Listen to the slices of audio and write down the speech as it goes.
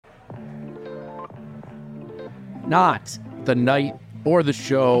not the night or the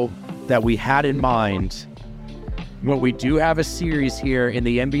show that we had in mind. But we do have a series here in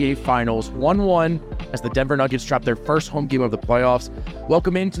the NBA Finals, 1-1, as the Denver Nuggets drop their first home game of the playoffs.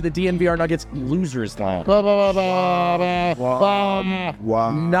 Welcome into the DNVR Nuggets Losers Lounge. Wow.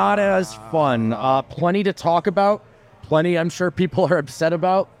 Not as fun. Plenty to talk about. Plenty I'm sure people are upset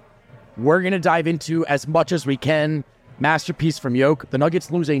about. We're going to dive into as much as we can. Masterpiece from Jokic. The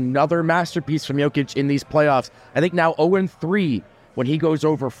Nuggets lose another masterpiece from Jokic in these playoffs. I think now 0-3 when he goes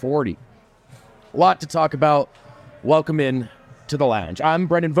over 40. A lot to talk about. Welcome in to the lounge. I'm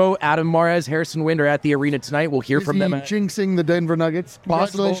Brendan Vogt. Adam Mares, Harrison Wind are at the arena tonight. We'll hear from them. Jinxing the Denver Nuggets.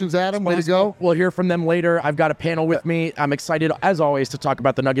 Congratulations, Adam. Way to go. We'll hear from them later. I've got a panel with me. I'm excited, as always, to talk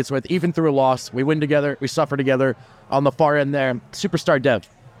about the Nuggets with. Even through a loss, we win together. We suffer together. On the far end there, Superstar Dev.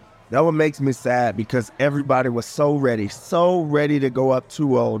 That one makes me sad because everybody was so ready to go up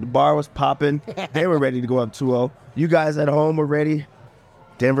 2-0. The bar was popping. They were ready to go up 2-0. You guys at home were ready.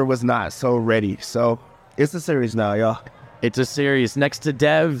 Denver was not so ready. So it's a series now, y'all. It's a series. Next to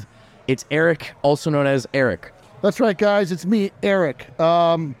Dev, it's Eric, also known as Eric. That's right, guys. It's me, Eric.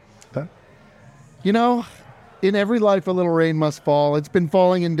 You know, in every life, a little rain must fall. It's been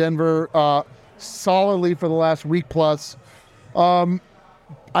falling in Denver solidly for the last week plus.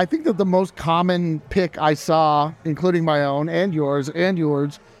 I think that the most common pick I saw, including my own and yours,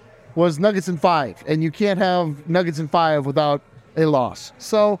 was Nuggets in 5. And you can't have Nuggets in 5 without a loss.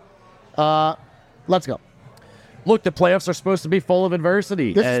 So, let's go. Look, the playoffs are supposed to be full of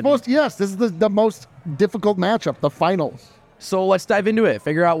adversity. This is the most difficult matchup, the finals. So let's dive into it.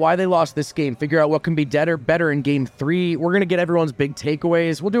 Figure out why they lost this game. Figure out what can be better in Game 3. We're going to get everyone's big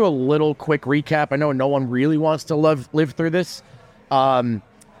takeaways. We'll do a little quick recap. I know no one really wants to live through this.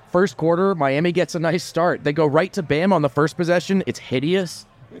 First quarter, Miami gets a nice start. They go right to Bam on the first possession. It's hideous.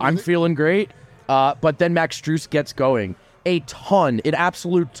 I'm feeling great. But then Max Strus gets going. An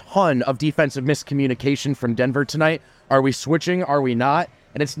absolute ton of defensive miscommunication from Denver tonight. Are we switching? Are we not?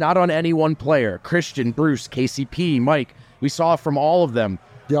 And it's not on any one player. Christian, Bruce, KCP, Mike. We saw from all of them.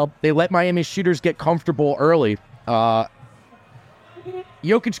 Yep. They let Miami shooters get comfortable early.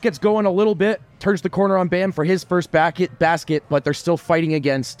 Jokic gets going a little bit, turns the corner on Bam for his first basket, but they're still fighting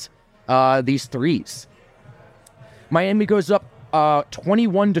against these threes. Miami goes up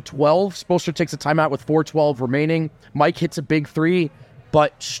 21-12. Spoelstra takes a timeout with 4:12 remaining. Mike hits a big three,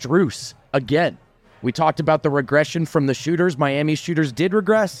 but Strus, again, we talked about the regression from the shooters. Miami's shooters did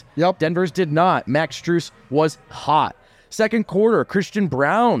regress. Yep. Denver's did not. Max Strus was hot. Second quarter, Christian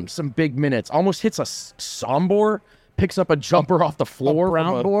Brown, some big minutes. Almost hits a Sombor. Picks up a jumper off the floor.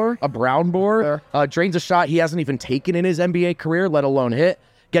 A brown board. Drains a shot he hasn't even taken in his NBA career, let alone hit.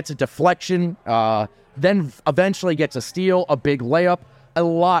 Gets a deflection. Then eventually gets a steal, a big layup. A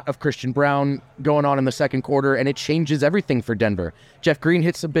lot of Christian Brown going on in the second quarter, and it changes everything for Denver. Jeff Green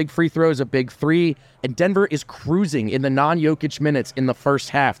hits some big free throws, a big three, and Denver is cruising in the non-Jokic minutes in the first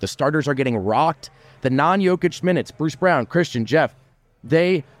half. The starters are getting rocked. The non-Jokic minutes, Bruce Brown, Christian, Jeff,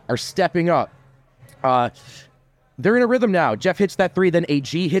 they are stepping up. They're in a rhythm now. Jeff hits that three, then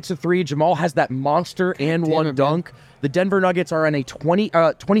AG hits a three. Jamal has that monster and one dunk. The Denver Nuggets are on a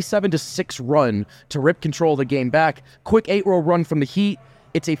 27-6 run to rip control of the game back. Quick 8-row run from the Heat.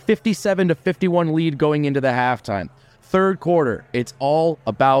 It's a 57-51 lead going into the halftime. Third quarter, it's all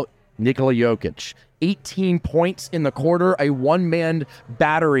about Nikola Jokic. 18 points in the quarter, a one-man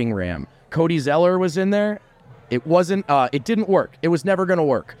battering ram. Cody Zeller was in there. It didn't work. It was never going to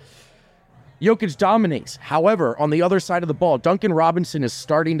work. Jokic dominates. However, on the other side of the ball, Duncan Robinson is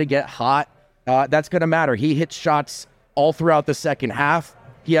starting to get hot. That's going to matter. He hits shots all throughout the second half.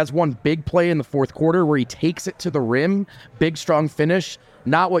 He has one big play in the fourth quarter where he takes it to the rim. Big, strong finish.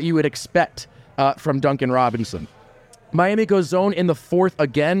 Not what you would expect from Duncan Robinson. Miami goes zone in the fourth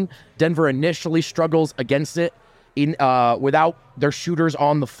again. Denver initially struggles against it without their shooters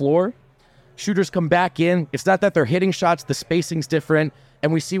on the floor. Shooters come back in. It's not that they're hitting shots. The spacing's different.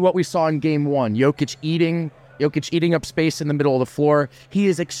 And we see what we saw in game one. Jokic eating up space in the middle of the floor. He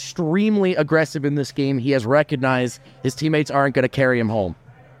is extremely aggressive in this game. He has recognized his teammates aren't going to carry him home.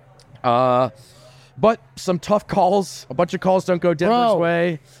 But some tough calls. A bunch of calls don't go Denver's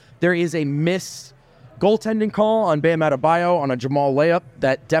way. There is a missed goaltending call on Bam Adebayo on a Jamal layup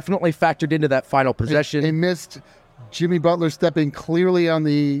that definitely factored into that final possession. They missed Jimmy Butler stepping clearly on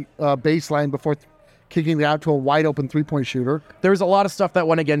the baseline before kicking it out to a wide-open three-point shooter. There's a lot of stuff that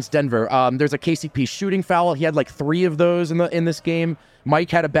went against Denver. There's a KCP shooting foul. He had like 3 of those in this game.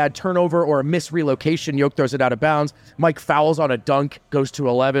 Mike had a bad turnover or a misrelocation. Yoke throws it out of bounds. Mike fouls on a dunk, goes to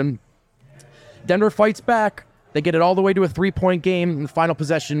 11. Denver fights back. They get it all the way to a 3-point game. In the final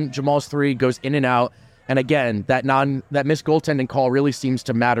possession, Jamal's 3 goes in and out. And again, that missed goaltending call really seems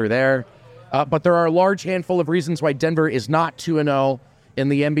to matter there. But there are a large handful of reasons why Denver is not 2-0 in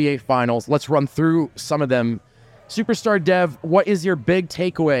the NBA Finals. Let's run through some of them. Superstar Dev, what is your big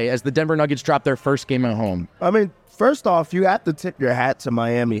takeaway as the Denver Nuggets drop their first game at home? I mean, first off, you have to tip your hat to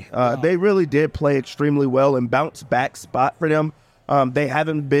Miami. They really did play extremely well and bounce back spot for them. They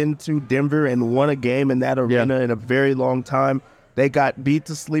haven't been to Denver and won a game in that arena in a very long time. They got beat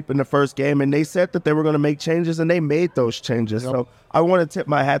to sleep in the first game, and they said that they were going to make changes, and they made those changes. So I want to tip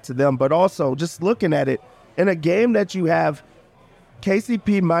my hat to them. But also, just looking at it, in a game that you have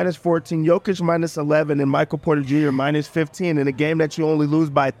KCP minus 14, Jokic minus 11, and Michael Porter Jr. minus 15 in a game that you only lose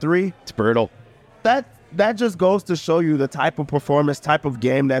by 3. It's brutal. That just goes to show you the type of performance, type of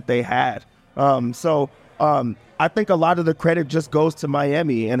game that they had. I think a lot of the credit just goes to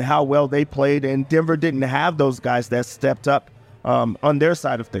Miami and how well they played, and Denver didn't have those guys that stepped up on their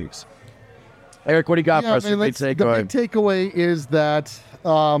side of things. Eric, what do you got for us? The big takeaway is that,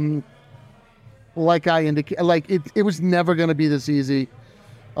 like I indicated, like it was never going to be this easy.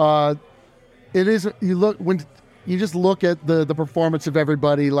 It is. When you just look at the performance of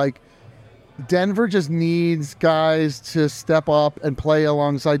everybody, like Denver just needs guys to step up and play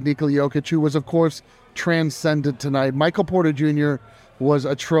alongside Nikola Jokic, who was, of course, transcendent tonight. Michael Porter Jr. was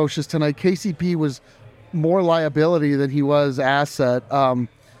atrocious tonight. KCP was more liability than he was asset.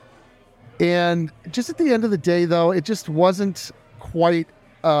 And just at the end of the day, though, it just wasn't quite.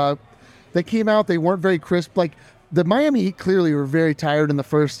 They came out, they weren't very crisp. Like the Miami Heat clearly were very tired in the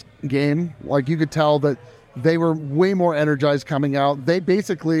first game. Like you could tell that they were way more energized coming out. They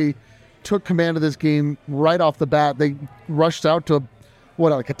basically took command of this game right off the bat. They rushed out to a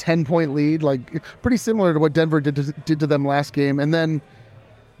 10-point lead, like pretty similar to what Denver did to them last game. And then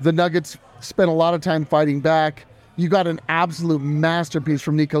the Nuggets spent a lot of time fighting back. You got an absolute masterpiece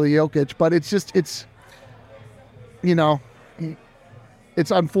from Nikola Jokic, but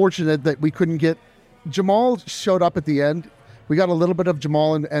it's unfortunate that we couldn't get Jamal showed up at the end. We got a little bit of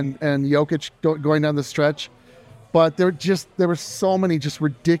Jamal and Jokic going down the stretch, but there were so many just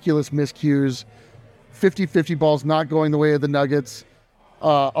ridiculous miscues, 50-50 balls not going the way of the Nuggets.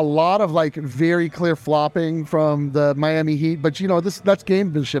 A lot of like very clear flopping from the Miami Heat, but that's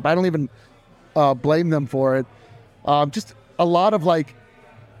gamesmanship. I don't even blame them for it. Just a lot of like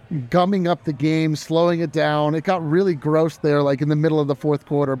gumming up the game, slowing it down. It got really gross there, like in the middle of the fourth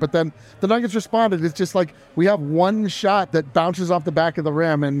quarter. But then the Nuggets responded. It's just like we have one shot that bounces off the back of the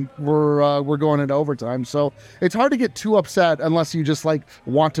rim, and we're going into overtime. So it's hard to get too upset unless you just like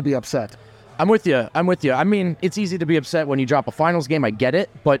want to be upset. I'm with you. I mean, it's easy to be upset when you drop a finals game. I get it,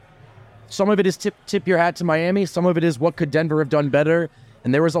 but some of it is tip your hat to Miami. Some of it is what could Denver have done better,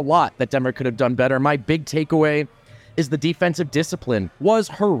 and there was a lot that Denver could have done better. My big takeaway is the defensive discipline was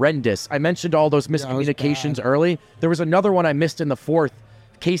horrendous. I mentioned all those miscommunications early. There was another one I missed in the fourth.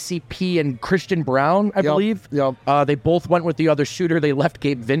 KCP and Christian Brown, I believe. Yep. They both went with the other shooter. They left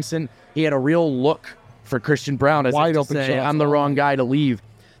Gabe Vincent. He had a real look for Christian Brown as wide to open say, shots. I'm the wrong guy to leave.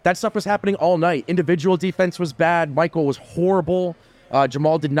 That stuff was happening all night. Individual defense was bad. Michael was horrible.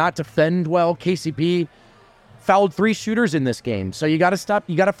 Jamal did not defend well. KCP fouled 3 shooters in this game. So you got to stop.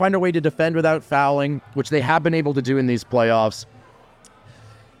 You got to find a way to defend without fouling, which they have been able to do in these playoffs.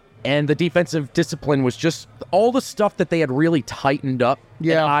 And the defensive discipline was just all the stuff that they had really tightened up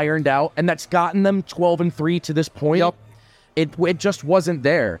and ironed out, and that's gotten them 12-3 to this point. Yep. It just wasn't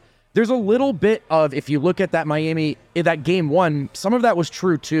there. There's a little bit of, if you look at that Miami, that game one, some of that was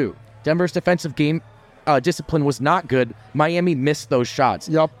true too. Denver's defensive game discipline was not good. Miami missed those shots.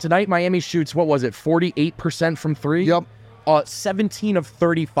 Yep. Tonight, Miami shoots, 48% from 3? Yep. 17 of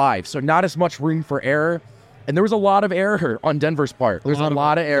 35, so not as much room for error. And there was a lot of error on Denver's part. There's a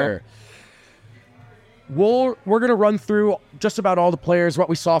lot of error. We're going to run through just about all the players, what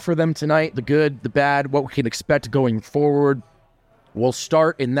we saw for them tonight, the good, the bad, what we can expect going forward. We'll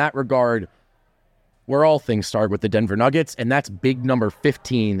start in that regard where all things start with the Denver Nuggets, and that's big number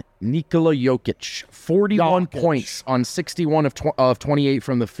 15, Nikola Jokic. 41 points on 61 of 28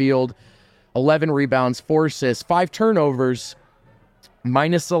 from the field, 11 rebounds, 4 assists, 5 turnovers,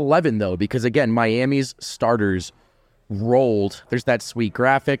 minus 11 though, because again, Miami's starters rolled. There's that sweet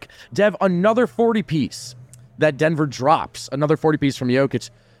graphic. Dev, another 40 piece that Denver drops, another 40 piece from Jokic.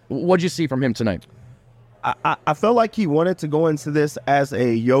 What'd you see from him tonight? I felt like he wanted to go into this as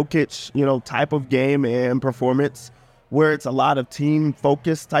a Jokic, type of game and performance where it's a lot of team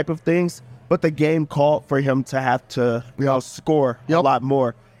focus type of things, but the game called for him to have to score a lot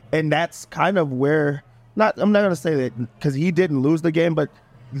more. And that's kind of where, I'm not going to say that because he didn't lose the game, but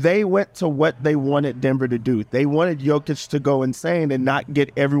they went to what they wanted Denver to do. They wanted Jokic to go insane and not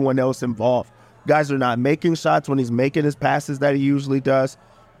get everyone else involved. Guys are not making shots when he's making his passes that he usually does.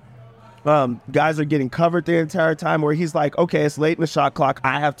 Guys are getting covered the entire time where he's like, okay, it's late in the shot clock.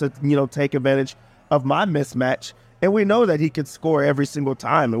 I have to, take advantage of my mismatch. And we know that he could score every single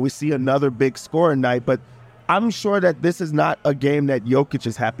time. And we see another big scoring night. But I'm sure that this is not a game that Jokic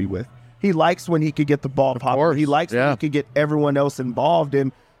is happy with. He likes when he could get the ball popping. He likes when he could get everyone else involved.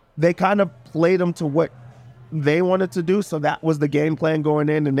 And they kind of played him to what they wanted to do. So that was the game plan going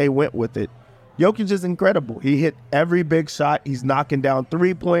in, and they went with it. Jokic is incredible. He hit every big shot. He's knocking down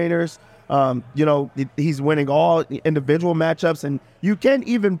three-pointers. He's winning all individual matchups, and you can't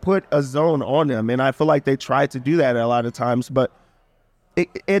even put a zone on him. And I feel like they tried to do that a lot of times, but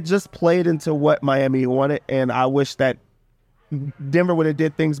it just played into what Miami wanted. And I wish that Denver would have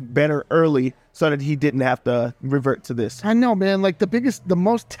did things better early so that he didn't have to revert to this. I know, man. Like the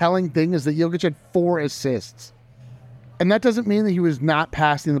most telling thing is that Jokic had 4 assists, and that doesn't mean that he was not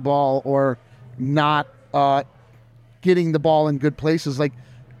passing the ball or not getting the ball in good places. Like,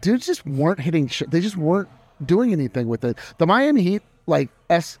 dudes just weren't hitting. They just weren't doing anything with it. The Miami Heat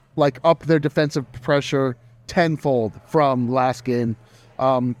up their defensive pressure tenfold from last game.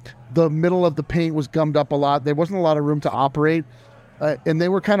 The middle of the paint was gummed up a lot. There wasn't a lot of room to operate, and they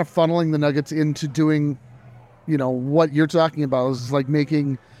were kind of funneling the Nuggets into doing, what you're talking about, is like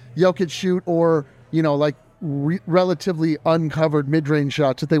making Jokic shoot or relatively uncovered mid-range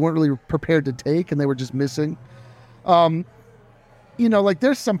shots that they weren't really prepared to take, and they were just missing.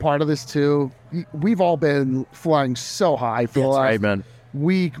 There's some part of this too. We've all been flying so high for the last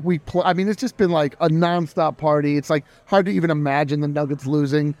week. It's just been like a nonstop party. It's like hard to even imagine the Nuggets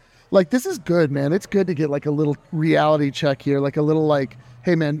losing. Like, this is good, man. It's good to get like a little reality check here, like a little like,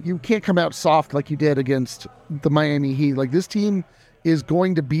 hey man, you can't come out soft like you did against the Miami Heat. Like, this team is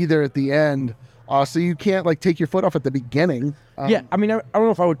going to be there at the end. So you can't like take your foot off at the beginning. I don't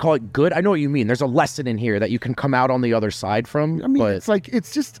know if I would call it good. I know what you mean. There's a lesson in here that you can come out on the other side from. But it's like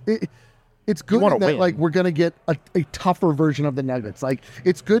it's good that like we're gonna get a tougher version of the Nuggets. Like,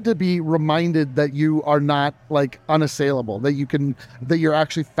 it's good to be reminded that you are not like unassailable, that you're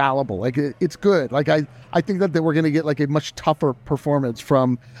actually fallible. Like, it's good. Like, I think that we're gonna get like a much tougher performance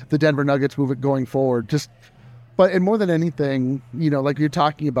from the Denver Nuggets going forward. And more than anything, like you're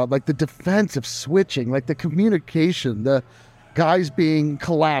talking about, like the defensive switching, like the communication, the guys being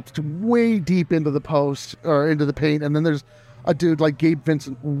collapsed way deep into the post or into the paint. And then there's a dude like Gabe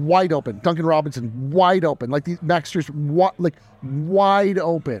Vincent wide open, Duncan Robinson wide open, like these Max Strus wide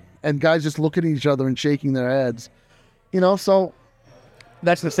open, and guys just looking at each other and shaking their heads. So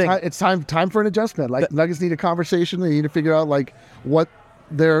that's the thing. It's time for an adjustment. Like, Nuggets need a conversation. They need to figure out like what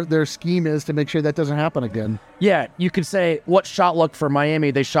their scheme is to make sure that doesn't happen again. Yeah, you could say, what shot luck for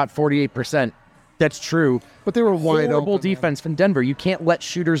Miami? They shot 48%. That's true. But they were wide open. Horrible defense from Denver. You can't let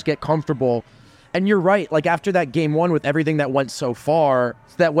shooters get comfortable. And you're right. Like, after that game 1 with everything that went so far,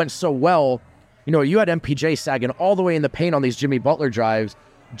 that went so well, you had MPJ sagging all the way in the paint on these Jimmy Butler drives.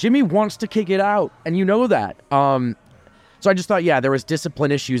 Jimmy wants to kick it out, and you know that. So I just thought, there was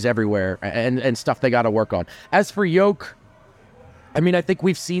discipline issues everywhere and stuff they got to work on. As for Jokic, I think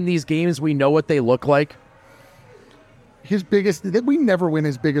we've seen these games. We know what they look like. We never win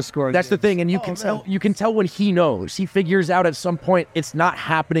his biggest scoring. That's the thing, and you can tell when he knows. He figures out at some point it's not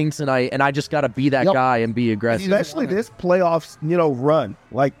happening tonight, and I just got to be that guy and be aggressive. Especially this playoffs, run.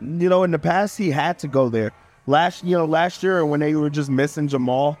 Like, in the past he had to go there. Last year when they were just missing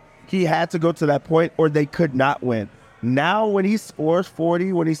Jamal, he had to go to that point or they could not win. Now when he scores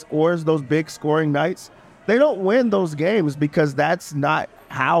 40, when he scores those big scoring nights, they don't win those games because that's not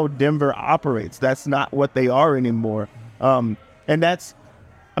how Denver operates. That's not what they are anymore. And that's,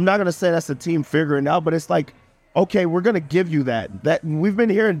 I'm not going to say that's a team figuring out, but it's like, okay, we're going to give you that. That we've been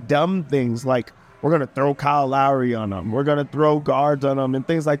hearing dumb things like we're going to throw Kyle Lowry on them. We're going to throw guards on them and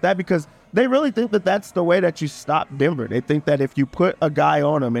things like that because they really think that that's the way that you stop Denver. They think that if you put a guy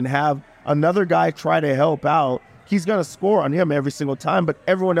on them and have another guy try to help out, he's going to score on him every single time, but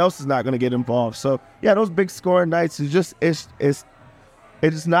everyone else is not going to get involved. So, those big scoring nights is just, it's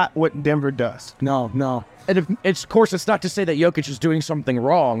not what Denver does. No. And of course, it's not to say that Jokic is doing something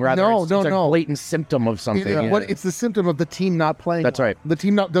wrong. Rather, it's a blatant symptom of something. It's the symptom of the team not playing. That's right. The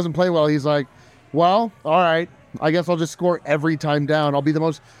team doesn't play well. He's like, well, all right, I guess I'll just score every time down. I'll be the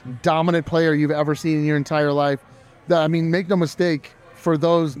most dominant player you've ever seen in your entire life. Make no mistake, for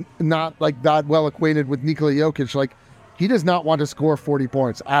those not like that well acquainted with Nikola Jokic, like, he does not want to score 40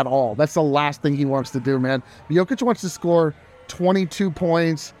 points at all. That's the last thing he wants to do, man. Jokic wants to score 22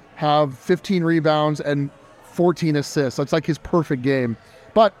 points, have 15 rebounds, and 14 assists. That's like his perfect game.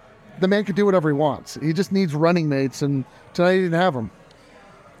 But the man can do whatever he wants. He just needs running mates, and tonight he didn't have them.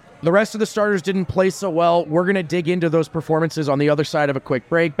 The rest of the starters didn't play so well. We're going to dig into those performances on the other side of a quick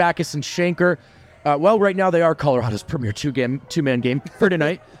break. Backus and Schenker, right now they are Colorado's premier two-man game for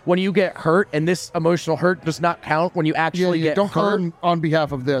tonight. When you get hurt, and this emotional hurt does not count when you actually get don't hurt. hurt on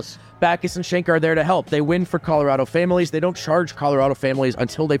behalf of this. Backus and Schenker are there to help. They win for Colorado families. They don't charge Colorado families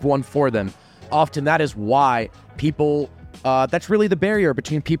until they've won for them. Often that is why people... that's really the barrier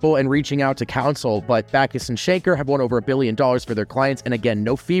between people and reaching out to counsel. But Backus and Schenker have won over $1 billion for their clients. And again,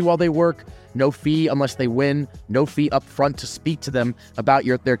 no fee while they work, no fee unless they win, no fee up front to speak to them about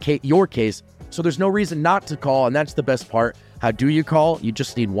your case. So there's no reason not to call, and that's the best part. How do you call? You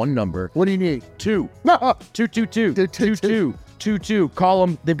just need one number. What do you need? 222. Call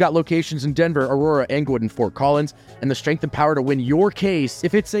them. They've got locations in Denver, Aurora, Englewood, and Fort Collins, and the strength and power to win your case.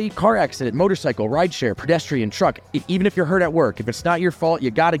 If it's a car accident, motorcycle, rideshare, pedestrian, truck, even if you're hurt at work, if it's not your fault, you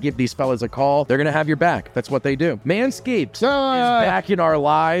got to give these fellas a call. They're going to have your back. That's what they do. Manscaped is back in our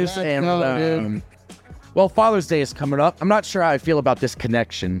lives, well, Father's Day is coming up. I'm not sure how I feel about this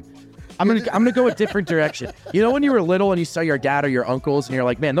connection. I'm gonna go a different direction. You know when you were little and you saw your dad or your uncles and you're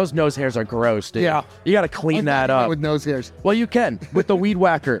like, man, those nose hairs are gross, dude. Yeah. You gotta clean that up. With nose hairs. Well, you can with the Weed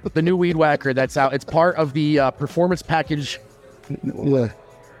Whacker, the new Weed Whacker that's out. It's part of the performance package. Yeah.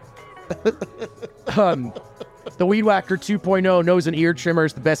 The Weed Whacker 2.0 nose and ear trimmer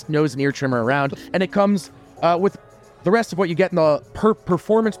is the best nose and ear trimmer around, and it comes with the rest of what you get in the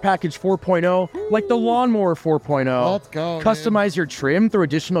Performance Package 4.0, like the Lawnmower 4.0. Let's go, Customize your trim through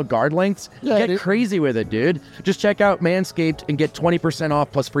additional guard lengths. Yeah, get crazy with it, dude. Just check out Manscaped and get 20%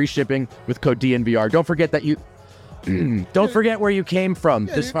 off plus free shipping with code DNVR. Don't forget that you... Don't forget where you came from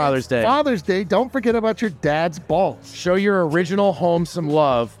this Father's Day. Father's Day, don't forget about your dad's balls. Show your original home some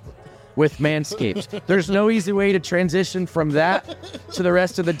love with Manscaped. There's no easy way to transition from that to the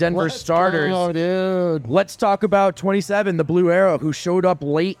rest of the Denver starters. Oh, dude. Let's talk about 27, the Blue Arrow, who showed up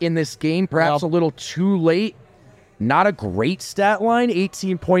late in this game, perhaps a little too late. Not a great stat line,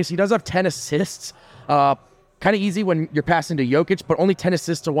 18 points. He does have 10 assists. Kind of easy when you're passing to Jokic, but only 10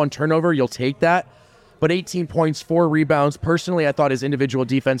 assists to 1 turnover. You'll take that. But 18 points, 4 rebounds. Personally, I thought his individual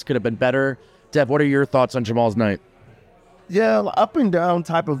defense could have been better. Dev, what are your thoughts on Jamal's night? Yeah, up and down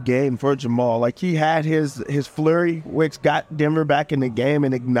type of game for Jamal. Like, he had his flurry, which got Denver back in the game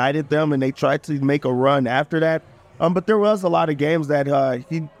and ignited them, and they tried to make a run after that. But there was a lot of games that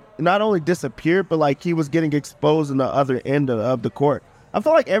he not only disappeared, but like he was getting exposed on the other end of the court. I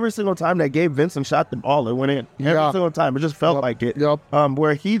felt like every single time that Gabe Vincent shot the ball, it went in. Every single time. It just felt like it.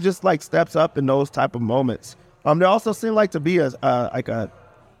 Where he just like steps up in those type of moments. There also seemed like to be a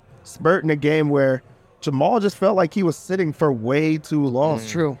spurt in the game where Jamal just felt like he was sitting for way too long. It's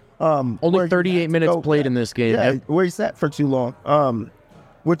true. Only 38 minutes played in this game. Yeah, where he sat for too long.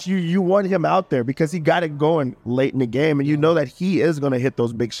 Which you want him out there because he got it going late in the game, and you know that he is going to hit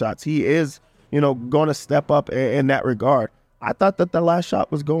those big shots. He is, going to step up in that regard. I thought that the last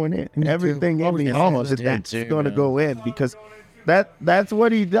shot was going in. And everything in me almost is going to go in because that's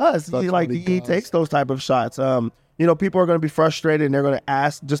what he does. He takes those type of shots. People are going to be frustrated and they're going to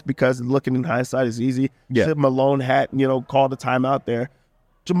ask just because looking in hindsight is easy. Should Malone had, call the timeout there.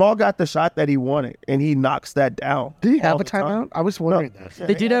 Jamal got the shot that he wanted, and he knocks that down. Did he have a timeout? I was wondering that.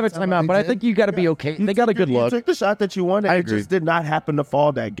 They did have a timeout, but I think you got to be okay. They got a good look. You took the shot that you wanted. It just did not happen to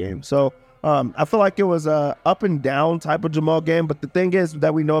fall that game. So I feel like it was a up and down type of Jamal game. But the thing is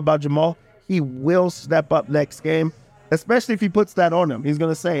that we know about Jamal, he will step up next game, especially if he puts that on him. He's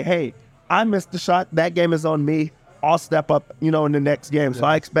going to say, hey, I missed the shot. That game is on me. I'll step up, in the next game. So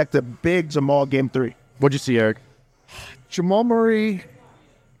I expect a big Jamal game 3. What'd you see, Eric? Jamal Murray,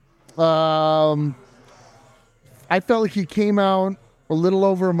 I felt like he came out a little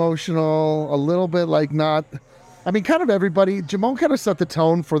over emotional, a little bit like not. I mean, kind of everybody. Jamal kind of set the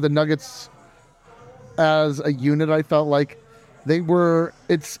tone for the Nuggets as a unit. I felt like they were.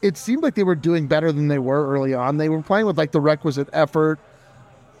 It seemed like they were doing better than they were early on. They were playing with like the requisite effort,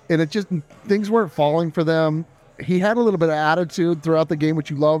 and it just things weren't falling for them. He had a little bit of attitude throughout the game, which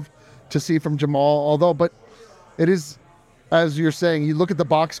you love to see from Jamal. But it is, as you're saying, you look at the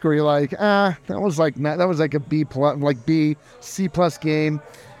box score, you're like, that was like a B plus, like B, C plus game.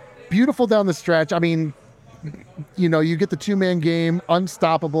 Beautiful down the stretch. I mean, you get the 2-man game,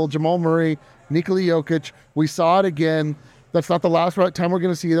 unstoppable. Jamal Murray, Nikola Jokic. We saw it again. That's not the last time we're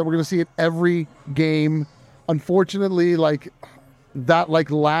going to see that. We're going to see it every game. Unfortunately, that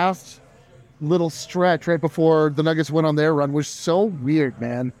last little stretch right before the Nuggets went on their run was so weird,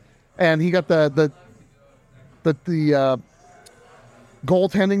 man. And he got the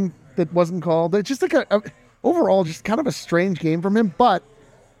goaltending that wasn't called. It's just like overall just kind of a strange game from him. But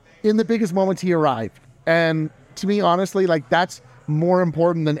in the biggest moments, he arrived. And to me, honestly, that's more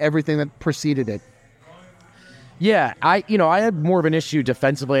important than everything that preceded it. Yeah, I had more of an issue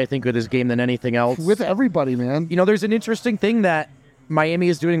defensively, I think, with this game than anything else. With everybody, man. There's an interesting thing that Miami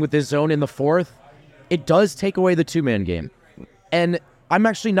is doing with this zone in the fourth. It does take away the two-man game. And I'm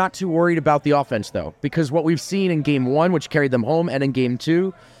actually not too worried about the offense, though, because what we've seen in game one, which carried them home, and in game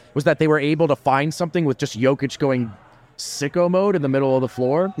two, was that they were able to find something with just Jokic going sicko mode in the middle of the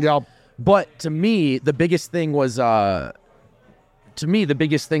floor. Yeah. But to me, the biggest thing was that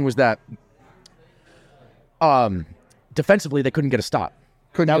defensively, they couldn't get a stop.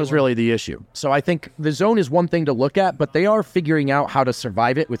 That was really the issue. So I think the zone is one thing to look at, but they are figuring out how to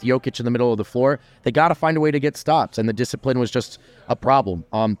survive it with Jokic in the middle of the floor. They got to find a way to get stops, and the discipline was just a problem.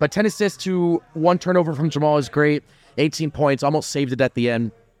 But 10 assists to 1 turnover from Jamal is great. 18 points, almost saved it at the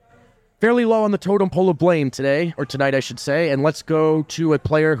end. Fairly low on the totem pole of blame today, or tonight, I should say. And let's go to a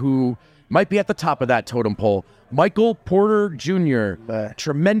player who might be at the top of that totem pole. Michael Porter Jr.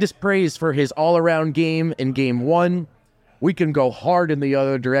 Tremendous praise for his all-around game in game one. We can go hard in the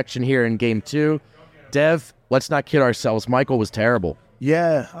other direction here in game two. Dev, let's not kid ourselves. Michael was terrible.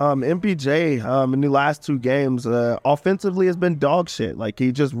 Yeah, MPJ in the last 2 games, offensively has been dog shit. Like,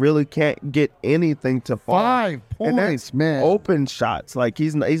 he just really can't get anything to fall. 5 points, man. Open shots. Like,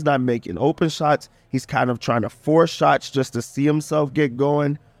 he's not making open shots. He's kind of trying to force shots just to see himself get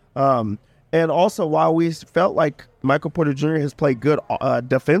going. And also, while we felt like Michael Porter Jr. has played good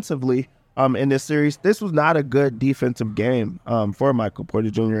defensively in this series, this was not a good defensive game for Michael Porter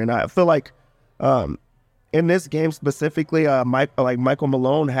Jr. And I feel like in this game specifically, Michael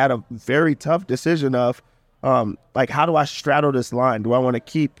Malone had a very tough decision of how do I straddle this line? Do I want to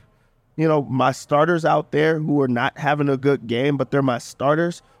keep my starters out there who are not having a good game, but they're my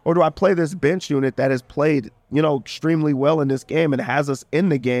starters? Or do I play this bench unit that has played, extremely well in this game and has us in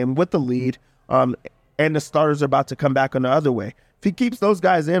the game with the lead, and the starters are about to come back on the other way? If he keeps those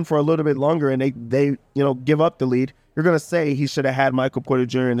guys in for a little bit longer and they give up the lead, you're going to say he should have had Michael Porter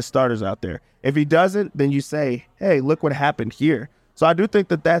Jr. and the starters out there. If he doesn't, then you say, hey, look what happened here. So I do think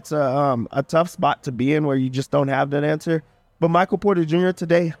that that's a tough spot to be in where you just don't have that answer. But Michael Porter Jr.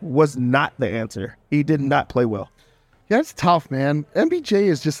 today was not the answer. He did not play well. Yeah, it's tough, man. MPJ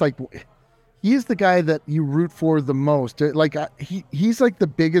is just like, he's the guy that you root for the most. Like, he's like the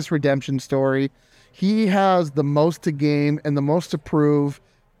biggest redemption story. He has the most to gain and the most to prove.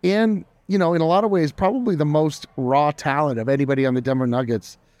 And, in a lot of ways, probably the most raw talent of anybody on the Denver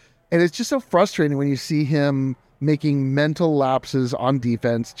Nuggets. And it's just so frustrating when you see him making mental lapses on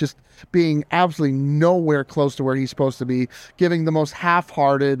defense, just being absolutely nowhere close to where he's supposed to be, giving the most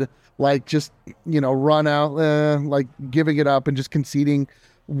half-hearted, run out, giving it up and just conceding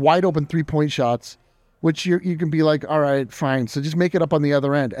wide open 3-point shots, which you can be like, all right, fine. So just make it up on the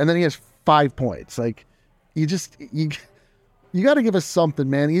other end. And then he has 5 points. Like, you got to give us something,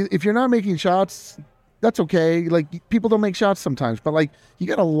 man. If you're not making shots, that's okay. Like, people don't make shots sometimes, but you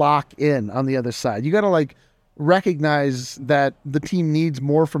got to lock in on the other side. You got to recognize that the team needs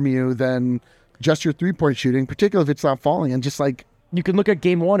more from you than just your 3-point shooting, particularly if it's not falling. And just you can look at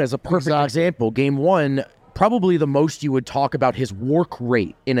game one as a perfect example. Game one, probably the most you would talk about his work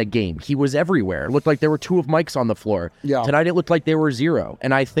rate in a game. He was everywhere. It looked like there were 2 of Mike's on the floor. Yeah. Tonight it looked like there were 0.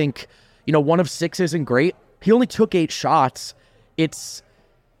 And I think, 1 of 6 isn't great. He only took 8 shots. It's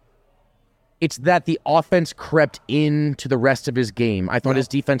that the offense crept into the rest of his game. I thought his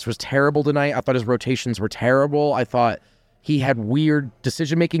defense was terrible tonight. I thought his rotations were terrible. I thought he had weird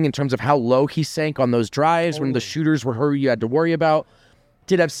decision-making in terms of how low he sank on those drives when the shooters were who you had to worry about.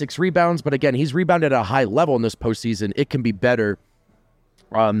 Did have 6 rebounds, but again, he's rebounded at a high level in this postseason. It can be better.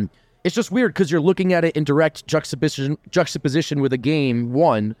 It's just weird because you're looking at it in direct juxtaposition with a game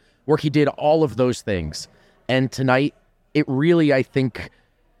one where he did all of those things. And tonight, it really, I think,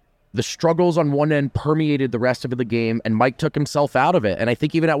 the struggles on one end permeated the rest of the game, and Mike took himself out of it. And I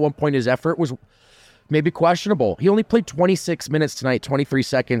think even at one point his effort was maybe questionable. He only played 26 minutes tonight, 23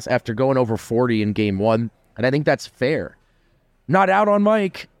 seconds after going over 40 in game one. And I think that's fair. Not out on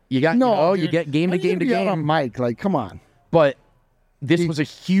Mike. You got you get game to game to game. On Mike, come on. But this was a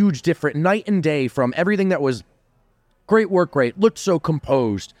huge different night and day from everything that was great work rate, looked so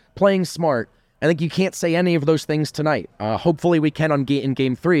composed, playing smart. I think you can't say any of those things tonight. Hopefully we can in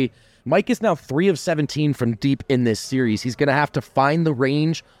game 3. Mike is now 3 of 17 from deep in this series. He's going to have to find the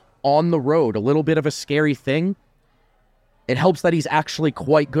range on the road. A little bit of a scary thing. It helps that he's actually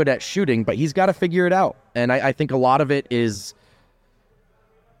quite good at shooting, but he's got to figure it out. And I think a lot of it is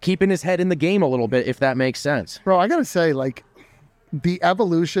keeping his head in the game a little bit, if that makes sense. Bro, I got to say, the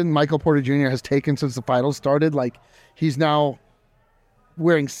evolution Michael Porter Jr. has taken since the finals started, he's now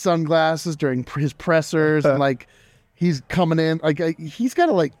wearing sunglasses during his pressers, and he's coming in. Like he's got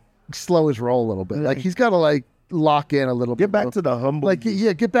to like slow his roll a little bit. Like he's got to like lock in a little bit. Get back to the humble. Like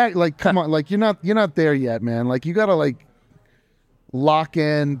get back. Like come on. Like you're not there yet, man. Like you got to like lock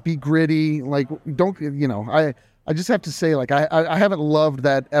in, be gritty. Like don't I just have to say, like I haven't loved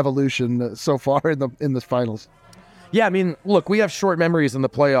that evolution so far in the finals. Yeah, I mean, look, we have short memories in the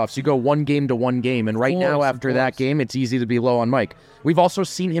playoffs. You go one game to one game, and right now after that game, it's easy to be low on Mike. We've also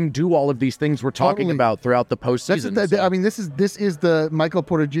seen him do all of these things we're talking about throughout the postseason. I mean, this is the Michael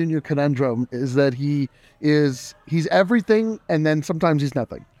Porter Jr. conundrum: is that he's everything, and then sometimes he's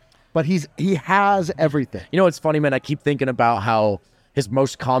nothing, but he has everything. You know, it's funny, man. I keep thinking about how his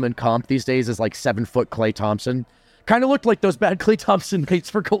most common comp these days is like 7-foot Klay Thompson. Kind of looked like those bad Klay Thompson nights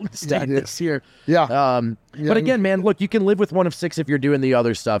for Golden State this year. Yeah. But again, man, look, you can live with 1 of 6 if you're doing the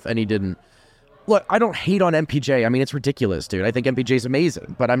other stuff, and he didn't. Look, I don't hate on MPJ. I mean, it's ridiculous, dude. I think MPJ's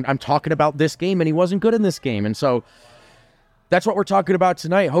amazing, but I'm talking about this game, and he wasn't good in this game, and so that's what we're talking about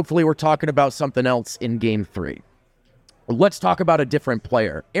tonight. Hopefully, we're talking about something else in Game 3. Let's talk about a different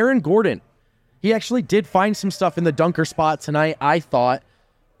player, Aaron Gordon. He actually did find some stuff in the dunker spot tonight, I thought.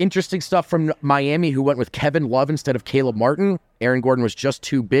 Interesting stuff from Miami, who went with Kevin Love instead of Caleb Martin. Aaron Gordon was just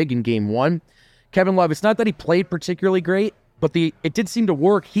too big in Game 1. Kevin Love, it's not that he played particularly great, but it did seem to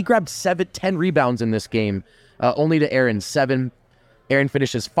work. He grabbed 10 rebounds in this game, only to Aaron's 7. Aaron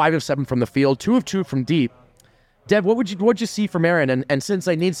finishes 5 of 7 from the field, 2 of 2 from deep. Dev, what'd you see from Aaron? And since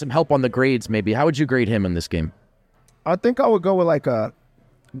I need some help on the grades, maybe, how would you grade him in this game? I think I would go with like a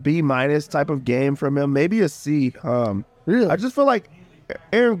B- type of game from him, maybe a C. Really? I just feel like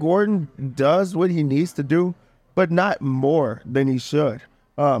Aaron Gordon does what he needs to do, but not more than he should.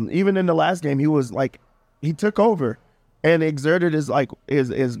 Even in the last game, he was like, he took over and exerted his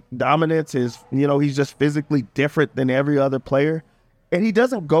dominance. He's just physically different than every other player. And he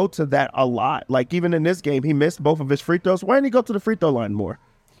doesn't go to that a lot. Like even in this game, he missed both of his free throws. Why didn't he go to the free throw line more?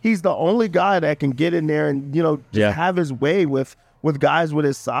 He's the only guy that can get in there and, have his way with guys with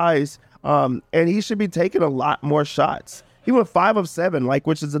his size. And he should be taking a lot more shots. He went 5 of 7,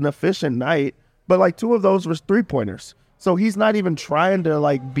 which is an efficient night, but 2 of those were 3-pointers. So he's not even trying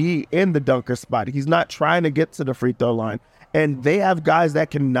to be in the dunker spot. He's not trying to get to the free throw line. And they have guys that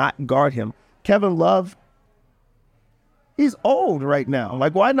cannot guard him. Kevin Love, he's old right now.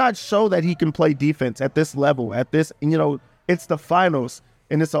 Why not show that he can play defense at this level, it's the finals.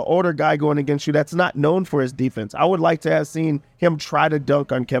 And it's an older guy going against you that's not known for his defense. I would like to have seen him try to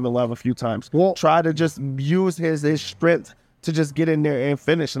dunk on Kevin Love a few times. Try to just use his strength to just get in there and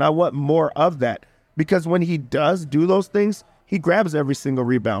finish. And I want more of that. Because when he does do those things, he grabs every single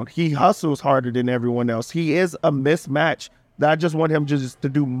rebound. He hustles harder than everyone else. He is a mismatch that I just want him just to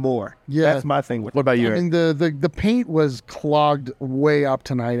do more. Yeah. That's my thing with him. What about you? I mean, the paint was clogged way up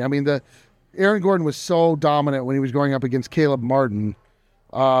tonight. I mean, Aaron Gordon was so dominant when he was going up against Caleb Martin.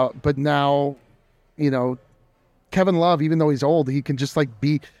 But now, Kevin Love, even though he's old, he can just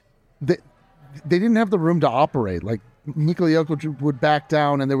be. They didn't have the room to operate. Nikola Jokic would back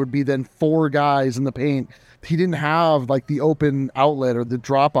down, and there would be then 4 guys in the paint. He didn't have the open outlet or the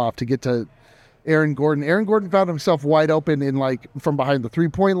drop off to get to Aaron Gordon. Aaron Gordon found himself wide open in from behind the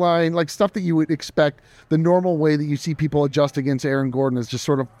 3-point line, stuff that you would expect. The normal way that you see people adjust against Aaron Gordon is just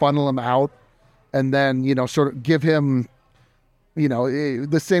sort of funnel him out, and then sort of give him.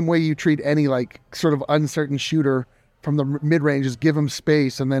 The same way you treat any sort of uncertain shooter from the mid-range is give him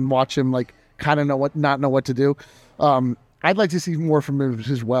space and then watch him kind of not know what to do. I'd like to see more from him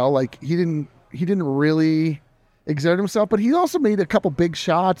as well. He didn't really exert himself, but he also made a couple big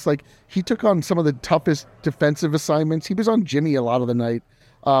shots. He took on some of the toughest defensive assignments. He was on Jimmy a lot of the night.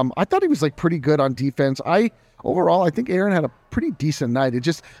 I thought he was pretty good on defense. Overall, I think Aaron had a pretty decent night. It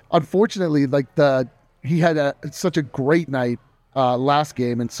just unfortunately he had such a great night last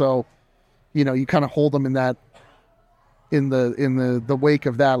game, and so you kind of hold him in that in the wake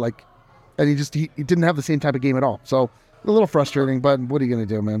of that, and he didn't have the same type of game at all. So a little frustrating, but what are you gonna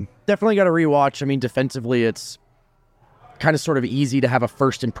do, man? Definitely got to rewatch. I mean, defensively, it's kind of sort of easy to have a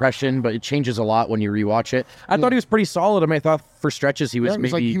first impression, but it changes a lot when you rewatch it. I thought he was pretty solid. I mean, I thought for stretches he was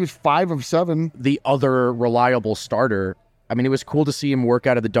he was 5 of 7, the other reliable starter. I mean, it was cool to see him work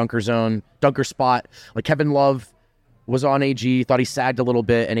out of the dunker spot. Kevin Love was on AG, thought he sagged a little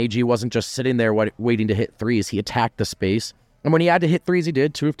bit, and AG wasn't just sitting there waiting to hit threes. He attacked the space. And when he had to hit threes, he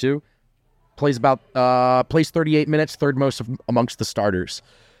did, 2 of 2. Plays 38 minutes, third most amongst the starters.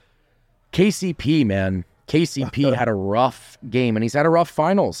 KCP, man. KCP had a rough game, and he's had a rough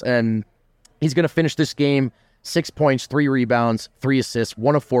finals. And he's going to finish this game 6 points, 3 rebounds, 3 assists,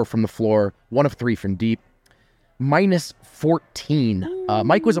 1 of 4 from the floor, 1 of 3 from deep. -14.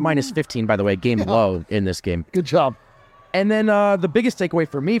 Mike was a -15, by the way, game low in this game. Good job. And then the biggest takeaway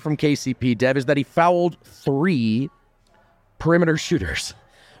for me from KCP, Dev, is that he fouled 3 perimeter shooters.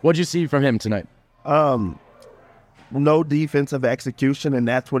 What'd you see from him tonight? No defensive execution, and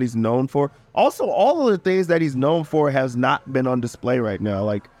that's what he's known for. Also, all of the things that he's known for has not been on display right now.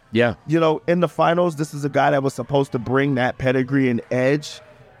 Like, yeah, in the finals, this is a guy that was supposed to bring that pedigree and edge.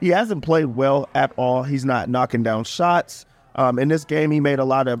 He hasn't played well at all. He's not knocking down shots. In this game, he made a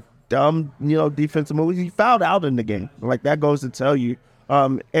lot of dumb, defensive moves. He fouled out in the game. Like, that goes to tell you.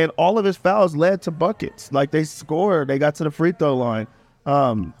 And all of his fouls led to buckets. Like, they scored. They got to the free throw line.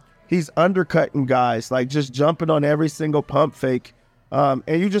 He's undercutting guys, like just jumping on every single pump fake. And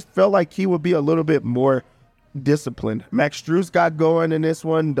you just felt like he would be a little bit more disciplined. Max Strus got going in this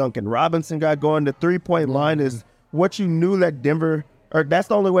one. Duncan Robinson got going. The three-point line is what you knew that Denver, or that's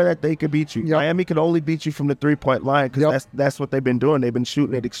the only way that they could beat you. Yep. Miami could only beat you from the three-point line because that's what they've been doing. They've been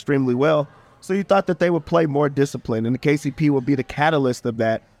shooting it extremely well. So you thought that they would play more disciplined, and the KCP would be the catalyst of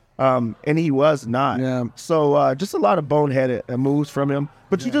that. And he was not. Yeah. So just a lot of boneheaded moves from him.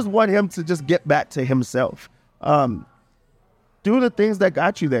 But you just want him to just get back to himself. Do the things that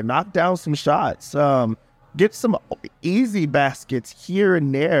got you there. Knock down some shots. Get some easy baskets here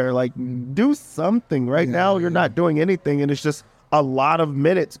and there. Like, do something. Right now, you're not doing anything, and it's just a lot of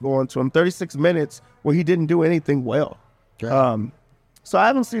minutes going to him. 36 minutes where he didn't do anything well. Yeah. So I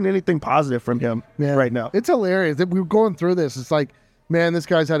haven't seen anything positive from him right now. It's hilarious. We were going through this. It's like, man, this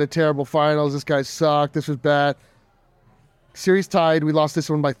guy's had a terrible finals. This guy sucked. This was bad. Series tied. We lost this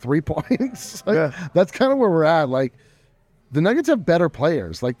one by 3 points. That's kind of where we're at. Like, the Nuggets have better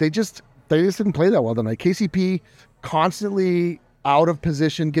players. Like, they just didn't play that well tonight. KCP constantly out of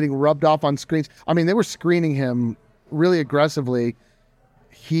position, getting rubbed off on screens. I mean, they were screening him really aggressively.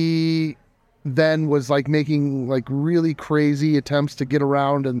 He then was like making like really crazy attempts to get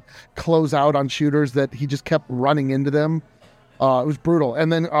around and close out on shooters that he just kept running into them. It was brutal.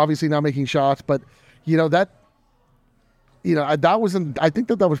 And then obviously not making shots, but that wasn't, I think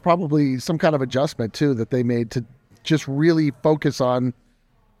that was probably some kind of adjustment too that they made to just really focus on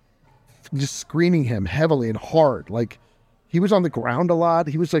just screening him heavily and hard. Like, he was on the ground a lot.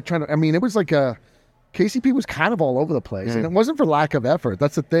 He was like it was like KCP was kind of all over the place. And it wasn't for lack of effort.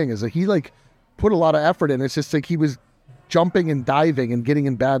 That's the thing, is that he like put a lot of effort in. It's just like he was jumping and diving and getting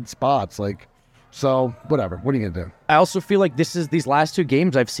in bad spots. Like, so whatever. What are you gonna do? I also feel like these last 2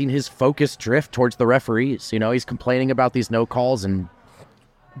 games, I've seen his focus drift towards the referees. He's complaining about these no calls, and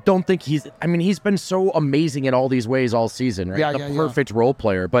don't think he's been so amazing in all these ways all season, right? The perfect role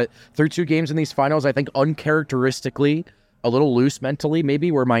player. But through 2 games in these finals, I think uncharacteristically a little loose mentally,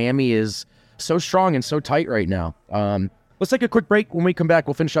 maybe, where Miami is so strong and so tight right now. Let's take a quick break. When we come back,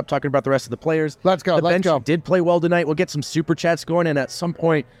 we'll finish up talking about the rest of the players. Let's go. The bench did play well tonight. We'll get some super chats going, and at some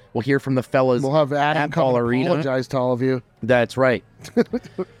point, we'll hear from the fellas. We'll have Adam come apologize to all of you. That's right.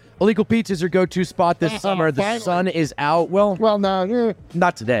 Illegal Pete's is your go-to spot this summer. The sun is out. Well, no,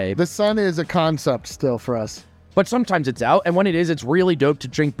 not today. The sun is a concept still for us. But sometimes it's out, and when it is, it's really dope to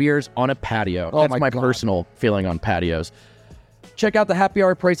drink beers on a patio. That's my personal feeling on patios. Check out the happy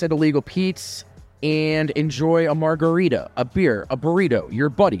hour price at Illegal Pete's and enjoy a margarita, a beer, a burrito, your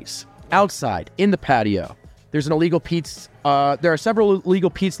buddies, outside, in the patio. There's an Illegal Pete's. There are several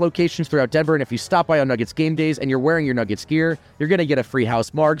Illegal Pete's locations throughout Denver, and if you stop by on Nuggets game days and you're wearing your Nuggets gear, you're going to get a free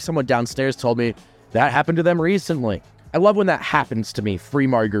house marg. Someone downstairs told me that happened to them recently. I love when that happens to me, free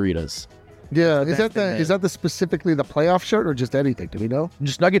margaritas. Yeah, is that specifically the playoff shirt or just anything? Do we know?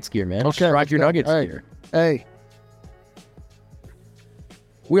 Just Nuggets gear, man. Okay, just rock your Nuggets gear. Hey.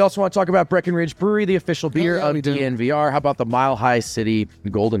 We also want to talk about Breckenridge Brewery, the official beer of DNVR. How about the Mile High City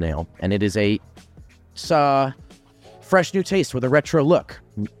Golden Ale? And it is a fresh new taste with a retro look.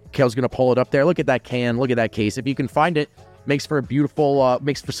 Kale's going to pull it up there. Look at that can. Look at that case. If you can find it, makes for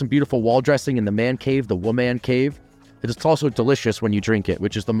some beautiful wall dressing in the man cave, the woman cave. It is also delicious when you drink it,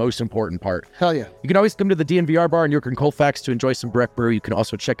 which is the most important part. Hell yeah. You can always come to the DNVR bar in York and Colfax to enjoy some Breck Brew. You can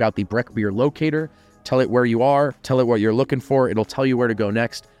also check out the Breck Beer Locator. Tell it where you are. Tell it what you're looking for. It'll tell you where to go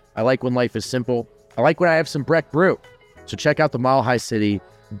next. I like when life is simple. I like when I have some Breck Brew. So check out the Mile High City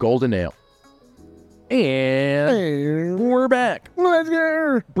Golden Ale. And we're back. Let's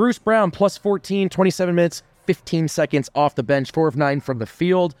go. Bruce Brown, plus 14, 27 minutes, 15 seconds off the bench, 4 of 9 from the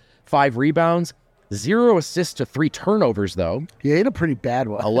field, 5 rebounds, 0 assists to 3 turnovers, though. He ate a pretty bad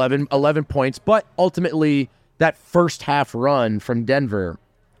one. 11 points. But ultimately, that first half run from Denver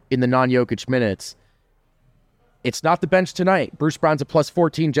in the non-Jokic minutes, it's not the bench tonight. Bruce Brown's a plus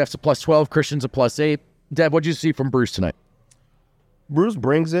 14, Jeff's a plus 12, Christian's a plus 8. Deb, what'd you see from Bruce tonight? Bruce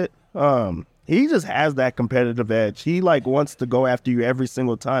brings it. He just has that competitive edge. He wants to go after you every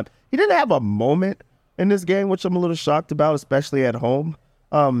single time. He didn't have a moment in this game, which I'm a little shocked about, especially at home.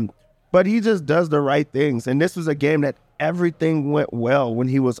 But he just does the right things. And this was a game that everything went well when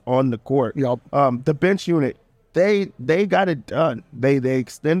he was on the court. Yep. The bench unit, they got it done. They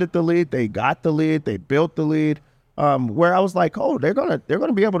extended the lead. They got the lead. They built the lead. Where I was like, oh, they're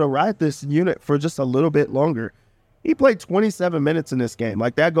gonna be able to ride this unit for just a little bit longer. He played 27 minutes in this game.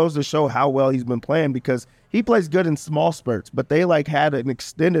 Like, that goes to show how well he's been playing, because he plays good in small spurts, but they like had an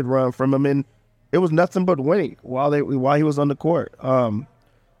extended run from him, and it was nothing but winning while he was on the court.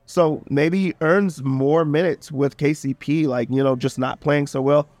 So maybe he earns more minutes with KCP, like, just not playing so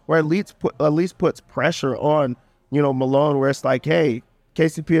well, or at least puts pressure on, Malone, where it's like, hey,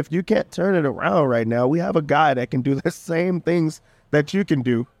 KCP, if you can't turn it around right now, we have a guy that can do the same things that you can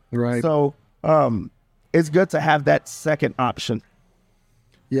do. Right. So it's good to have that second option.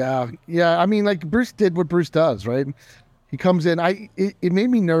 Yeah. I mean, like, Bruce did what Bruce does, right? He comes in. It made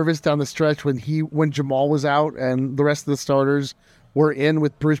me nervous down the stretch when Jamal was out and the rest of the starters were in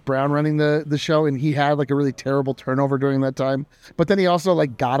with Bruce Brown running the show, and he had like a really terrible turnover during that time. But then he also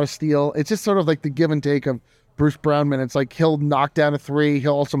like got a steal. It's just sort of like the give and take of Bruce Brown minutes. Like, he'll knock down a three.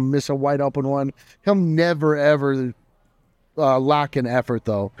 He'll also miss a wide open one. He'll never, ever lack in effort,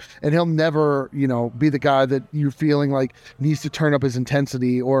 though. And he'll never, be the guy that you're feeling like needs to turn up his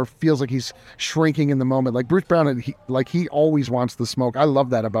intensity or feels like he's shrinking in the moment. Like, Bruce Brown, he always wants the smoke. I love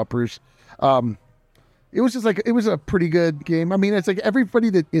that about Bruce. It was just like, it was a pretty good game. I mean, it's like everybody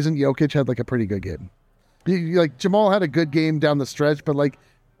that isn't Jokic had like a pretty good game. Like, Jamal had a good game down the stretch, but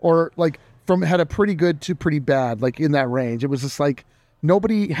had a pretty good to pretty bad, like in that range. It was just like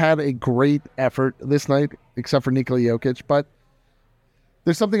nobody had a great effort this night except for Nikola Jokic, but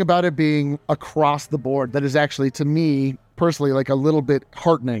there's something about it being across the board that is actually, to me personally, like a little bit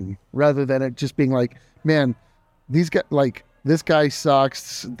heartening, rather than it just being like, man, these guys, like, this guy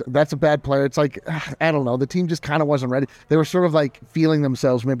sucks, that's a bad player. It's like, I don't know, the team just kind of wasn't ready. They were sort of like feeling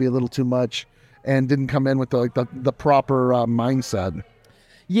themselves maybe a little too much and didn't come in with the proper mindset.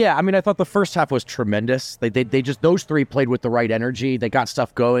 Yeah, I mean, I thought the first half was tremendous. They just, those three played with the right energy. They got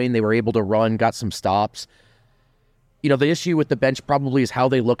stuff going. They were able to run, got some stops. The issue with the bench probably is how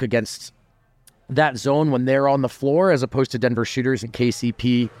they look against that zone when they're on the floor, as opposed to Denver shooters and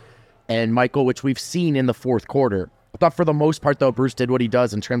KCP and Michael, which we've seen in the fourth quarter. I thought for the most part, though, Bruce did what he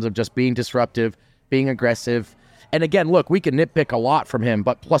does in terms of just being disruptive, being aggressive. And again, look, we can nitpick a lot from him,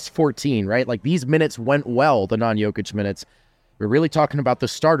 but plus 14, right? Like, these minutes went well, the non-Jokic minutes. We're really talking about the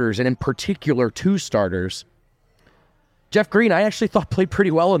starters, and in particular, two starters. Jeff Green, I actually thought played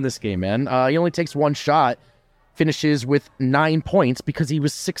pretty well in this game, man. He only takes one shot, finishes with 9 points because he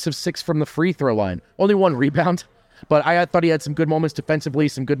was 6 of 6 from the free throw line. Only one rebound, but I thought he had some good moments defensively,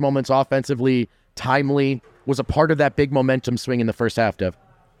 some good moments offensively, timely, was a part of that big momentum swing in the first half, Dev.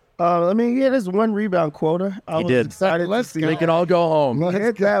 I mean, he had his one rebound quota. He did. They can all go home. Let's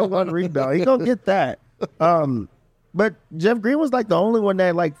hit that one rebound. He gonna get that. But Jeff Green was like the only one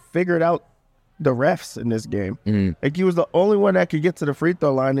that like figured out the refs in this game. Mm-hmm. Like, he was the only one that could get to the free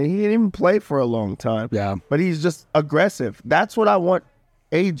throw line, and he didn't even play for a long time. Yeah. But he's just aggressive. That's what I want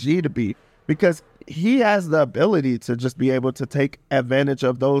AG to be, because he has the ability to just be able to take advantage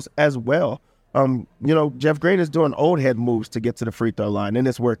of those as well. Jeff Green is doing old head moves to get to the free throw line, and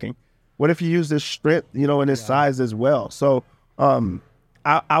it's working. What if you use his strength, and his size as well? So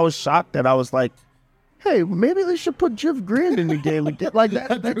I was shocked that I was like, hey, maybe they should put Jeff Green in the game again. Like,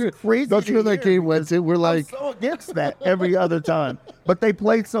 that's crazy. That's where that game went to. We're like, I'm so against that every other time. But they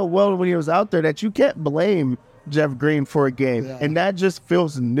played so well when he was out there that you can't blame Jeff Green for a game. Yeah. And that just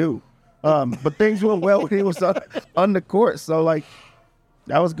feels new. But things went well when he was on the court. So, like,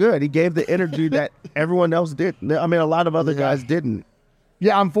 that was good. He gave the energy that everyone else did. I mean, a lot of other guys didn't.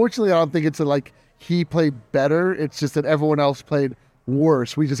 Yeah, unfortunately, I don't think it's like he played better. It's just that everyone else played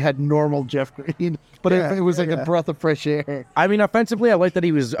worse. We just had normal Jeff Green, but it was like a breath of fresh air. I mean, offensively, I like that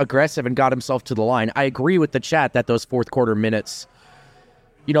he was aggressive and got himself to the line. I agree with the chat that those fourth quarter minutes,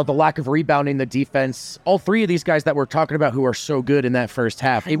 the lack of rebounding, the defense, all three of these guys that we're talking about who are so good in that first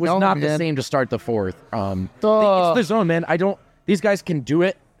half, it was not the same to start the fourth. It's the zone, man. These guys can do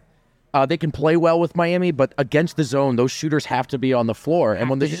it. They can play well with Miami, but against the zone, those shooters have to be on the floor. And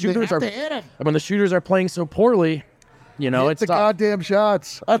when the shooters are playing so poorly, it's the tough. Goddamn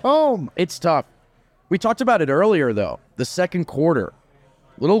shots at home. It's tough. We talked about it earlier, though. The second quarter,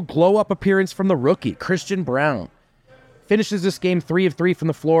 little glow-up appearance from the rookie, Christian Brown. Finishes this game 3 of 3 from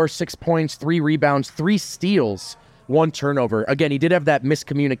the floor, 6 points, 3 rebounds, 3 steals, 1 turnover. Again, he did have that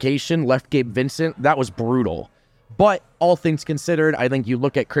miscommunication, left Gabe Vincent. That was brutal. But all things considered, I think you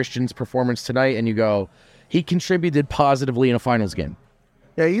look at Christian's performance tonight and you go, he contributed positively in a finals game.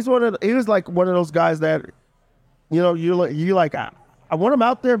 Yeah, he was like one of those guys that, you like, I want him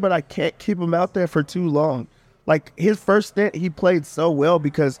out there, but I can't keep him out there for too long. Like his first stint, he played so well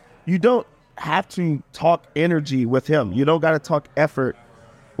because you don't have to talk energy with him. You don't got to talk effort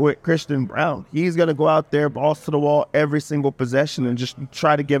with Christian Braun. He's going to go out there, balls to the wall every single possession and just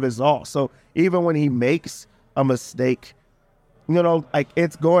try to give his all. So even when he makes a mistake, like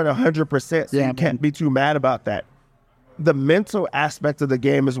it's going 100%. So you can't be too mad about that. The mental aspect of the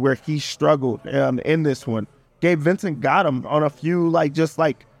game is where he struggled in this one. Gabe Vincent got him on a few just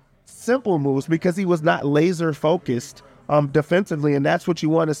simple moves because he was not laser focused defensively, and that's what you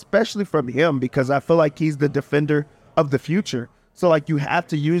want, especially from him, because I feel like he's the defender of the future. So you have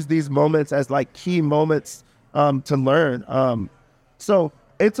to use these moments as key moments to learn. So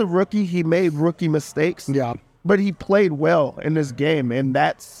it's a rookie. He made rookie mistakes. Yeah. But he played well in this game, and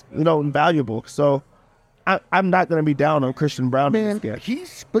that's invaluable. So I'm not going to be down on Christian Braun. Man,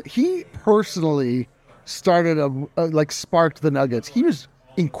 he personally started sparked the Nuggets. He was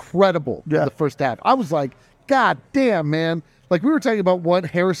incredible in the first half. I was like, God damn, man. We were talking about what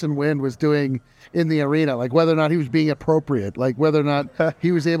Harrison Wind was doing in the arena, whether or not he was being appropriate, whether or not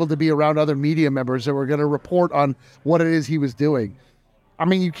he was able to be around other media members that were going to report on what it is he was doing. I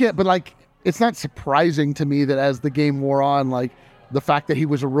mean, you can't, but it's not surprising to me that as the game wore on, the fact that he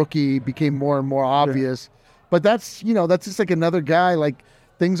was a rookie became more and more obvious. Yeah. But that's just another guy,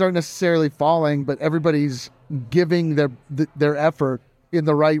 things aren't necessarily falling, but everybody's giving their effort in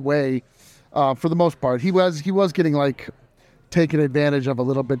the right way for the most part. He was getting taken advantage of a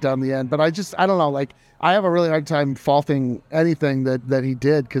little bit down the end, but I don't know, I have a really hard time faulting anything that he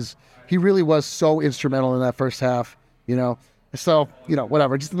did because he really was so instrumental in that first half, So,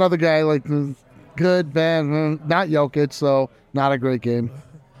 whatever. Just another guy good, bad, not Jokic, so not a great game.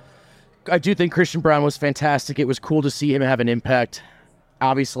 I do think Christian Braun was fantastic. It was cool to see him have an impact.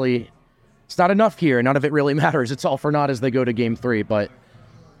 Obviously, it's not enough here. None of it really matters. It's all for naught as they go to game 3. But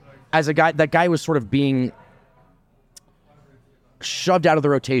as a guy, that guy was sort of being shoved out of the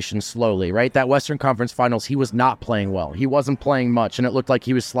rotation slowly, right? That Western Conference Finals, he was not playing well. He wasn't playing much, and it looked like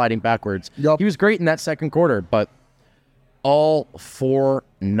he was sliding backwards. Yep. He was great in that second quarter, but all for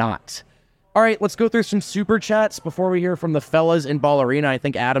naught. All right, let's go through some super chats before we hear from the fellas in Ball Arena. I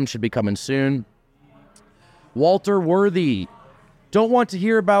think Adam should be coming soon. Walter Worthy. Don't want to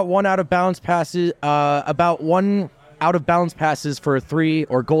hear about one out of bounds passes for a 3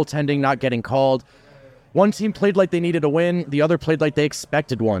 or goaltending not getting called. One team played like they needed a win. The other played like they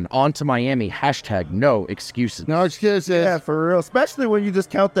expected one. On to Miami. # no excuses. No excuses. Yeah, for real. Especially when you just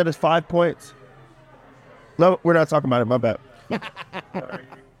count that as 5 points. No, we're not talking about it. My bad.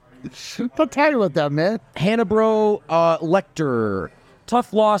 Don't tell you about that, man. Hannibro Lecter.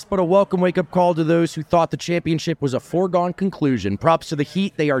 Tough loss, but a welcome wake-up call to those who thought the championship was a foregone conclusion. Props to the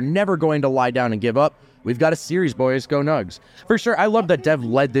Heat. They are never going to lie down and give up. We've got a series, boys. Go Nugs. For sure, I love that Dev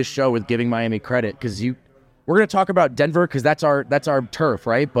led this show with giving Miami credit because we're going to talk about Denver because that's our turf,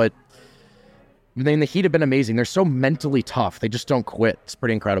 right? But the Heat have been amazing. They're so mentally tough. They just don't quit. It's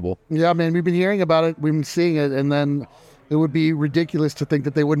pretty incredible. Yeah, man, we've been hearing about it. We've been seeing it, and then it would be ridiculous to think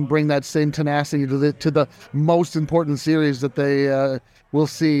that they wouldn't bring that same tenacity to the most important series that they will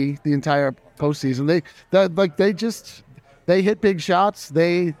see the entire postseason. They hit big shots.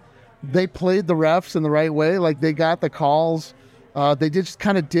 They played the refs in the right way. They got the calls. They just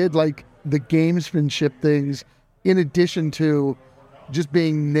kind of did the gamesmanship things in addition to just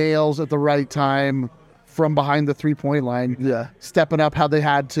being nails at the right time from behind the 3-point line. Yeah, stepping up how they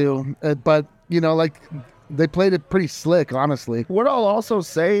had to. But they played it pretty slick, honestly. What I'll also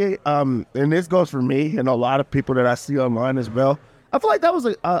say, and this goes for me and a lot of people that I see online as well, I feel like that was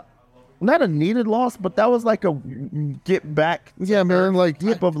not a needed loss, but that was a get back. Yeah, man,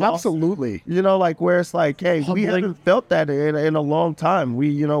 type of loss. Absolutely. Where it's hey, we haven't felt that in a long time.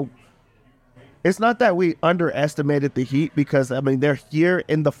 It's not that we underestimated the Heat because, they're here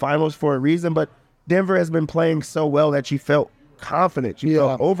in the finals for a reason, but Denver has been playing so well that you felt confident. You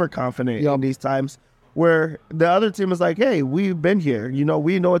felt overconfident in these times where the other team is hey, we've been here.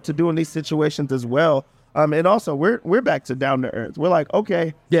 We know what to do in these situations as well. And also, we're back to down to earth. We're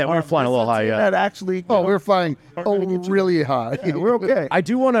okay. Yeah, we're flying a little high. Yeah, that actually. We're flying really high. Yeah, we're okay. I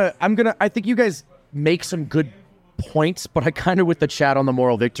think you guys make some good points, but I kind of with the chat on the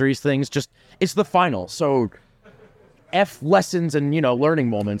moral victories things. Just it's the final, so F lessons and learning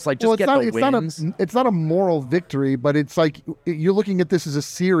moments. Get the wins. It's not a moral victory, but it's you're looking at this as a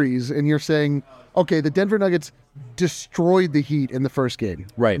series, and you're saying, okay, the Denver Nuggets destroyed the Heat in the first game.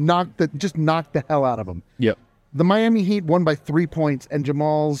 Right. Just knocked the hell out of them. Yep. The Miami Heat won by 3 points, and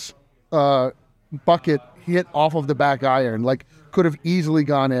Jamal's bucket hit off of the back iron, like could have easily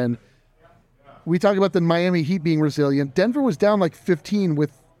gone in. We talk about the Miami Heat being resilient. Denver was down like 15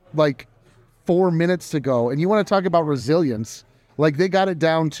 with like 4 minutes to go. And you want to talk about resilience. Like they got it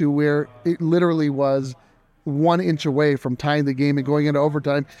down to where it literally was 1 inch away from tying the game and going into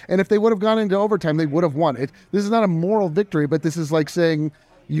overtime. And if they would have gone into overtime, they would have won it. This is not a moral victory, but this is like saying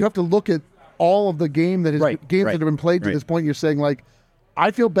you have to look at all of the games that have been played to this point. You're saying like,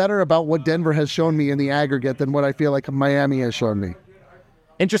 I feel better about what Denver has shown me in the aggregate than what I feel like Miami has shown me.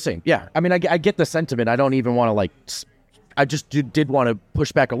 Interesting. Yeah. I mean, I get the sentiment. I don't even want to like, I just did want to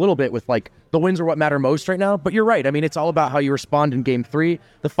push back a little bit with like the wins are what matter most right now. But you're right. I mean, it's all about how you respond in game 3.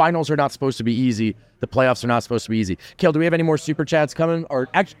 The finals are not supposed to be easy. The playoffs are not supposed to be easy. Kale, do we have any more super chats coming? Or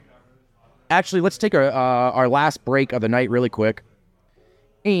actually let's take our last break of the night really quick.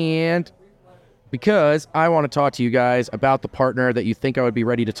 And because I want to talk to you guys about the partner that you think I would be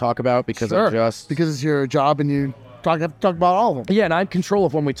ready to talk about because because it's your job and you talk about all of them. Yeah, and I'm in control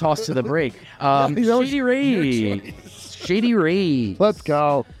of when we toss to the break. Shady Rays. Shady Rays. Let's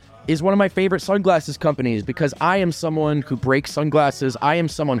go. Is one of my favorite sunglasses companies because I am someone who breaks sunglasses. I am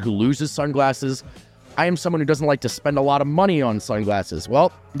someone who loses sunglasses. I am someone who doesn't like to spend a lot of money on sunglasses.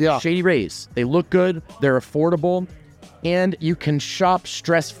 Well, yeah. Shady Rays. They look good. They're affordable. And you can shop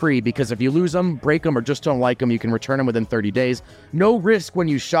stress-free because if you lose them, break them, or just don't like them, you can return them within 30 days. No risk when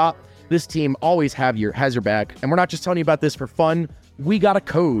you shop. This team always has your back. And we're not just telling you about this for fun. We got a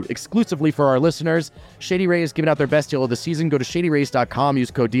code exclusively for our listeners. Shady Rays is giving out their best deal of the season. Go to shadyrays.com.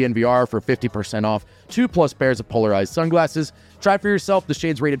 Use code DNVR for 50% off. 2+ pairs of polarized sunglasses. Try for yourself. The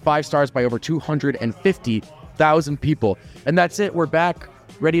shades rated 5 stars by over 250,000 people. And that's it. We're back.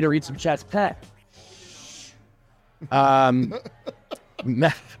 Ready to read some chats. Pat.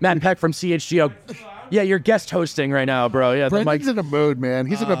 Matt Peck from CHGO. Yeah, you're guest hosting right now, bro. Yeah, Brendan's in a mood, man.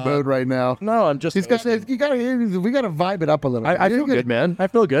 He's in a mood right now. No, I'm just. We got to vibe it up a little. I feel good, man. I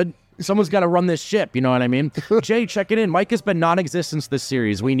feel good. Someone's got to run this ship. You know what I mean? Jay, check it in. Mike has been non-existent this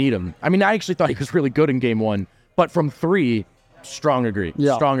series. We need him. I mean, I actually thought he was really good in game 1, but from 3, strong agree.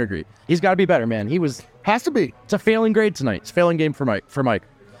 Yeah. Strong agree. He's got to be better, man. Has to be. It's a failing grade tonight. It's a failing game for Mike.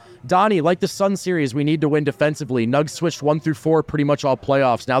 Donnie, like the Sun series, we need to win defensively. Nugs switched 1 through 4 pretty much all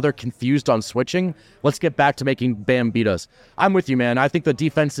playoffs. Now they're confused on switching. Let's get back to making Bam beat us. I'm with you, man. I think the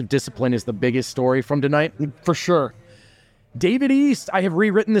defensive discipline is the biggest story from tonight. For sure. David East, I have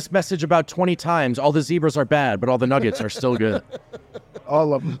rewritten this message about 20 times. All the Zebras are bad, but all the Nuggets are still good.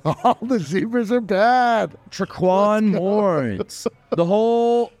 All of them. All the Zebras are bad. Traquan Moores. The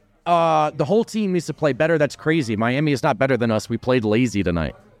whole team needs to play better. That's crazy. Miami is not better than us. We played lazy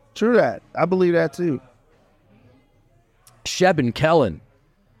tonight. True that. I believe that too. Sheb and Kellen.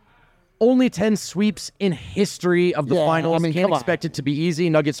 Only 10 sweeps in history of the finals. I mean, can't expect it to be easy.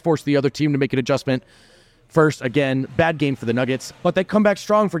 Nuggets force the other team to make an adjustment. First, again, bad game for the Nuggets, but they come back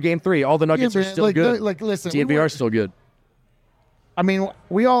strong for game 3. All the Nuggets are still good. Listen, DNVR is still good. I mean,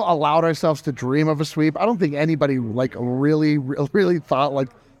 we all allowed ourselves to dream of a sweep. I don't think anybody really thought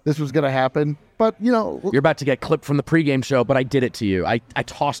this was going to happen. But, you're about to get clipped from the pregame show, but I did it to you. I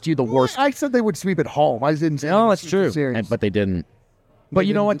tossed you the worst. I said they would sweep at home. I didn't say no, that's true. But they didn't. But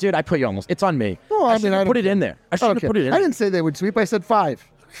you know what, dude? I put you almost. It's on me. No, I put it in there. I should have put it in. I didn't say they would sweep. I said 5.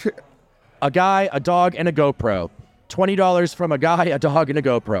 A guy, a dog, and a GoPro. $20 from a guy, a dog, and a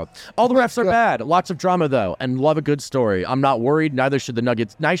GoPro. All the refs are bad. Lots of drama, though, and love a good story. I'm not worried. Neither should the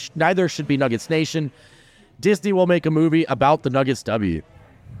Nuggets. Neither should be Nuggets Nation. Disney will make a movie about the Nuggets W.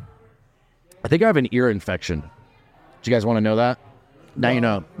 I think I have an ear infection. Do you guys want to know that? Now you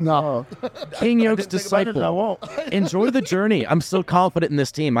know. No. King Yoke's disciple. I won't. Enjoy the journey. I'm still confident in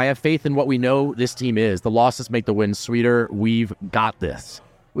this team. I have faith in what we know this team is. The losses make the wins sweeter. We've got this.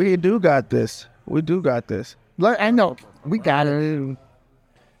 We do got this. We do got this. I know. We got it.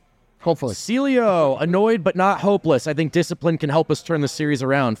 Hopefully. Celio, annoyed but not hopeless. I think discipline can help us turn the series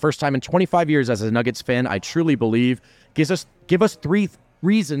around. First time in 25 years as a Nuggets fan, I truly believe. Give us 3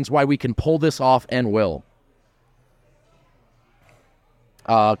 reasons why we can pull this off and will.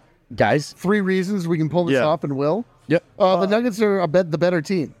 Guys? 3 reasons we can pull this off and will? Yep. The Nuggets are the better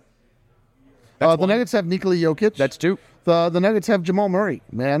team. The Nuggets have Nikola Jokic. That's 2. The Nuggets have Jamal Murray,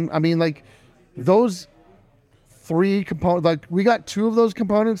 man. I mean, those 3 components, we got 2 of those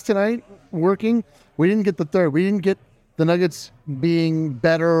components tonight working. We didn't get the third. We didn't get the Nuggets being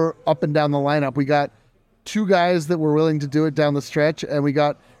better up and down the lineup. We got 2 guys that were willing to do it down the stretch, and we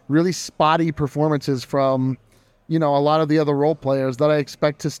got really spotty performances from, a lot of the other role players that I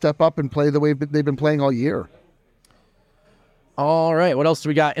expect to step up and play the way they've been playing all year. All right, what else do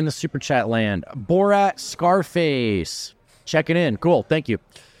we got in the Super Chat land? Borat Scarface. Checking in. Cool, thank you.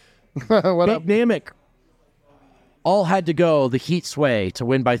 What up? Big Namek. all had to go the Heat's way to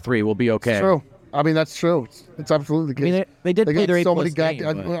win by 3. We'll be okay. It's true. I mean, that's true. It's absolutely the case. I mean, they did play their 8 plus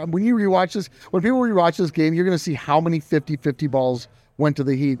game. When you rewatch this, when people rewatch this game, you're going to see how many 50-50 balls went to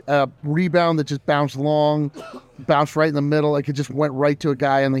the Heat. Rebound that just bounced long, bounced right in the middle. Like it just went right to a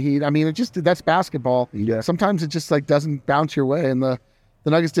guy in the Heat. I mean, that's basketball. Yeah. Sometimes it just like doesn't bounce your way, and the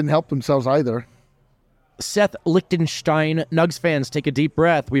Nuggets didn't help themselves either. Seth Lichtenstein, Nugs fans, take a deep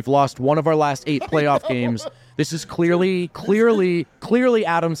breath. We've lost one of our last 8 playoff games. This is clearly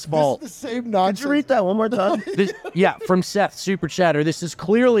Adam's fault. This is the same nonsense. Could you read that one more time? From Seth, Super Chatter. This is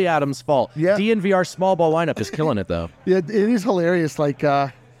clearly Adam's fault. Yeah. DNVR small ball lineup is killing it, though. Yeah, it is hilarious. Like,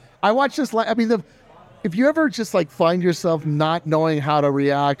 I watch this. If you ever just like find yourself not knowing how to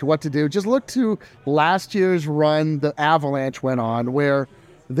react, what to do, just look to last year's run the Avalanche went on, where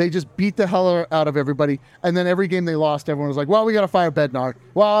they just beat the hell out of everybody. And then every game they lost, everyone was like, well, we got to fire Bednar.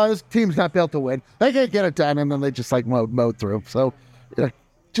 Well, this team's not built to win. They can't get it done. And then they just like mowed through. So, take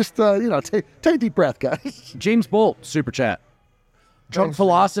a deep breath, guys. James Bolt, Super Chat. Drunk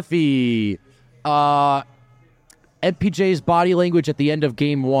Philosophy. MPJ's body language at the end of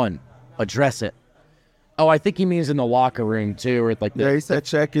game 1. Address it. Oh, I think he means in the locker room, too. Or like he said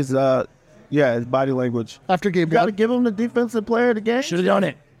check his his body language. After game 1. Got to give him the defensive player of the game. Should have done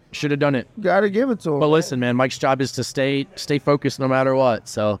it. Got to give it to him. But listen, man, Mike's job is to stay focused no matter what.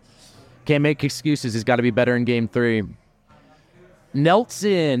 So can't make excuses. He's got to be better in game 3.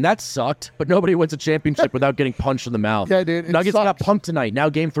 Nelson, that sucked, but nobody wins a championship without getting punched in the mouth. Yeah, dude. Nuggets got pumped tonight. Now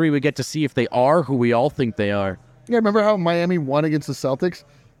game 3, we get to see if they are who we all think they are. Yeah, remember how Miami won against the Celtics?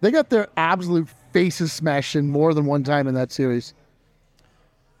 They got their absolute faces smashed in more than one time in that series.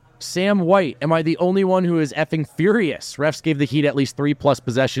 Sam White, am I the only one who is effing furious? Refs gave the Heat at least 3+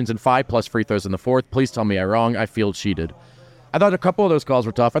 possessions and 5+ free throws in the 4th. Please tell me I'm wrong. I feel cheated. I thought a couple of those calls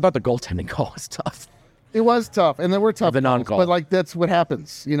were tough. I thought the goaltending call was tough. It was tough, and there were tough the non-call. But like that's what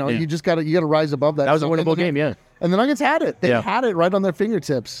happens. You just gotta rise above that. That was a winnable game, yeah. And the Nuggets had it. They had it right on their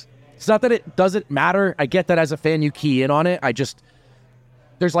fingertips. It's not that it doesn't matter. I get that as a fan you key in on it.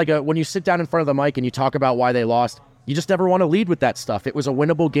 There's like when you sit down in front of the mic and you talk about why they lost, you just never want to lead with that stuff. It was a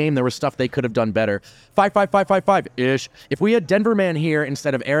winnable game. There was stuff they could have done better. 5-5-5-5-5-ish. If we had Denver Man here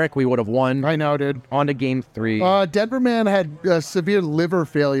instead of Eric, we would have won. I know, dude. On to game 3. Denver Man had severe liver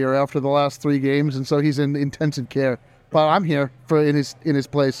failure after the last 3 games, and so he's in intensive care. But I'm here in his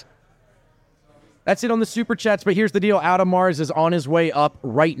place. That's it on the Super Chats, but here's the deal. Adam Mars is on his way up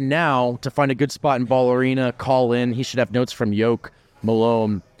right now to find a good spot in Ball Arena. Call in. He should have notes from Yoke,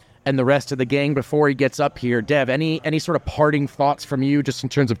 Malone, and the rest of the gang before he gets up here. Dev, any sort of parting thoughts from you just in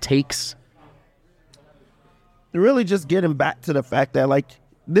terms of takes? Really just getting back to the fact that, like,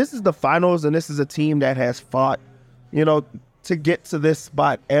 this is the finals and this is a team that has fought, to get to this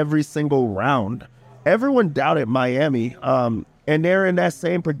spot every single round. Everyone doubted Miami, and they're in that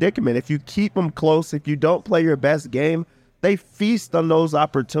same predicament. If you keep them close, if you don't play your best game, they feast on those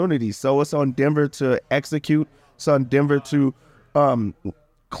opportunities. So it's on Denver to execute. It's on Denver to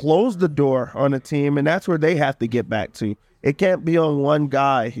close the door on a team, and that's where they have to get back to. It can't be on one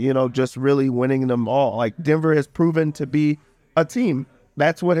guy, just really winning them all. Like, Denver has proven to be a team.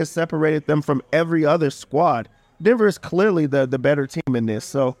 That's what has separated them from every other squad. Denver is clearly the better team in this.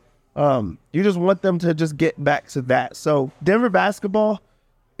 So you just want them to just get back to that. So Denver basketball,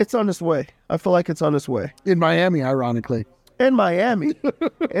 it's on its way. I feel like it's on its way. In Miami, ironically. In Miami. You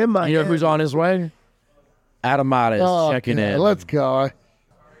know who's on his way? Adam Mares checking in. Let's go.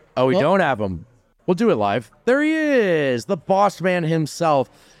 Oh, we don't have him. We'll do it live. There he is, the boss man himself.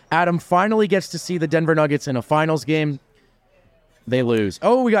 Adam finally gets to see the Denver Nuggets in a finals game. They lose.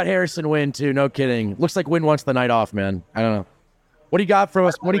 Oh, we got Harrison Wynn, too. No kidding. Looks like Wynn wants the night off, man. I don't know. What do you got for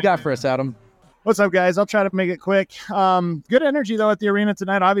us? What do you got for us, Adam? What's up, guys? I'll try to make it quick. Good energy, though, at the arena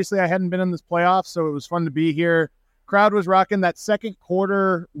tonight. Obviously, I hadn't been in this playoff, so it was fun to be here. Crowd was rocking. That second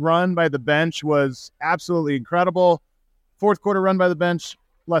quarter run by the bench was absolutely incredible. Fourth quarter run by the bench,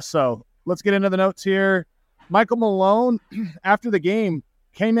 less so. Let's get into the notes here. Michael Malone, after the game,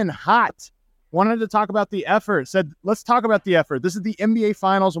 came in hot. Wanted to talk about the effort. Said, let's talk about the effort. This is the NBA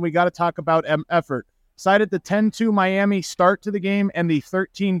Finals, and we got to talk about effort. Cited the 10-2 Miami start to the game and the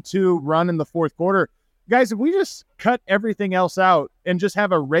 13-2 run in the fourth quarter. Guys, if we just cut everything else out and just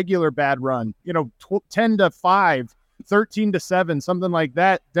have a regular bad run, 10-5, 13-7, something like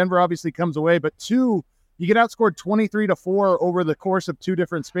that, Denver obviously comes away. But 2, you get outscored 23-4 over the course of 2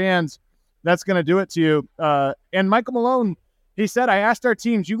 different spans. That's going to do it to you. And Michael Malone, he said, I asked our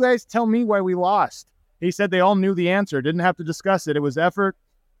teams, you guys tell me why we lost. He said they all knew the answer, didn't have to discuss it. It was effort.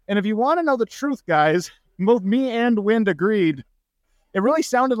 And if you want to know the truth, guys, both me and Wind agreed. It really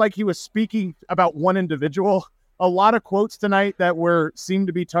sounded like he was speaking about one individual. a lot of quotes tonight that seemed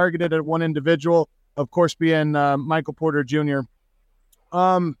to be targeted at one individual, of course, being Michael Porter Jr.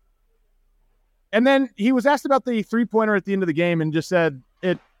 And then he was asked about the three-pointer at the end of the game and just said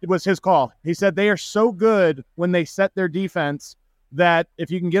it was his call. He said they are so good when they set their defense that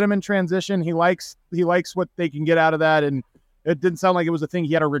if you can get them in transition, he likes what they can get out of that. And it didn't sound like it was a thing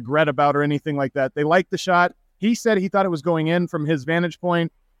he had a regret about or anything like that. They liked the shot. He said he thought it was going in from his vantage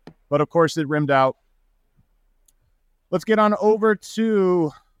point, but of course it rimmed out. Let's get on over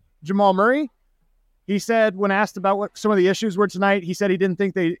to Jamal Murray. He said when asked about what some of the issues were tonight, he said he didn't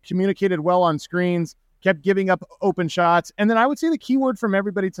think they communicated well on screens, kept giving up open shots. And then I would say the key word from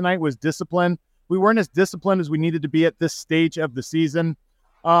everybody tonight was discipline. We weren't as disciplined as we needed to be at this stage of the season.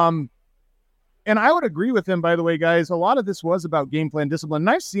 And I would agree with him, by the way, guys. A lot of this was about game plan discipline. And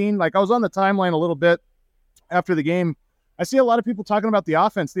I've seen, like I was on the timeline a little bit after the game. I see a lot of people talking about the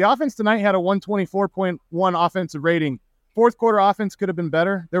offense. The offense tonight had a 124.1 offensive rating. Fourth quarter offense could have been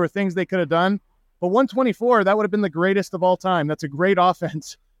better. There were things they could have done. But 124, that would have been the greatest of all time. That's a great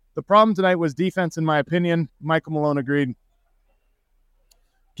offense. The problem tonight was defense, in my opinion. Michael Malone agreed.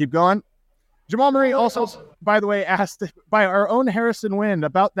 Keep going. Jamal Murray also, by the way, asked by our own Harrison Wind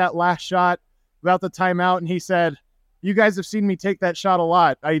about that last shot, about the timeout, and he said, you guys have seen me take that shot a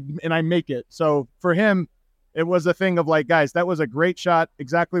lot, and I make it. So for him, it was a thing of like, guys, that was a great shot,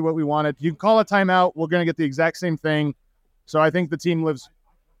 exactly what we wanted. You can call a timeout, we're going to get the exact same thing. So I think the team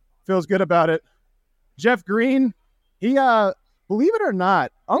feels good about it. Jeff Green, he, believe it or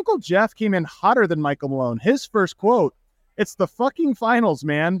not, Uncle Jeff came in hotter than Michael Malone. His first quote, "It's the fucking finals,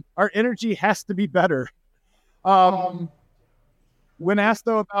 man. Our energy has to be better." When asked,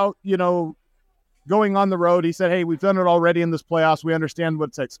 though, about, going on the road, he said, hey, we've done it already in this playoffs. We understand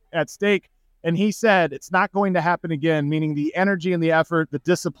what's at stake. And he said it's not going to happen again, meaning the energy and the effort, the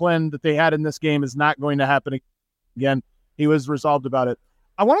discipline that they had in this game is not going to happen again. He was resolved about it.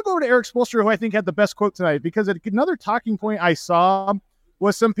 I want to go over to Eric Spoelstra, who I think had the best quote tonight, because another talking point I saw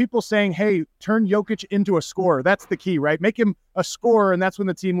was some people saying, hey, turn Jokic into a scorer. That's the key, right? Make him a scorer, and that's when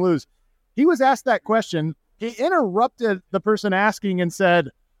the team lose. He was asked that question. He interrupted the person asking and said,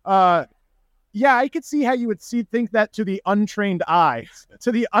 yeah, I could see how you would think that to the untrained eye.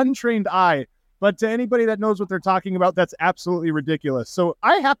 To the untrained eye. But to anybody that knows what they're talking about, that's absolutely ridiculous. So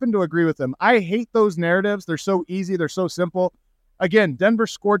I happen to agree with him. I hate those narratives. They're so easy. They're so simple. Again, Denver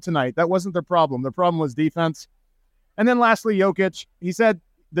scored tonight. That wasn't their problem. The problem was defense. And then lastly, Jokic, he said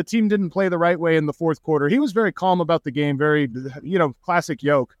the team didn't play the right way in the fourth quarter. He was very calm about the game, very, classic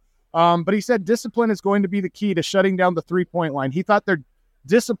Jokic. But he said discipline is going to be the key to shutting down the three-point line. He thought their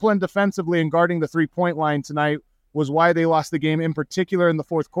discipline defensively and guarding the three-point line tonight was why they lost the game, in particular in the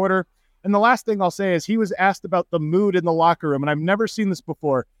fourth quarter. And the last thing I'll say is he was asked about the mood in the locker room, and I've never seen this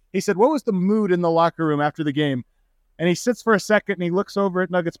before. He said, what was the mood in the locker room after the game? And he sits for a second, and he looks over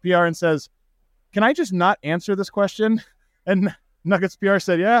at Nuggets PR and says, can I just not answer this question? And Nuggets PR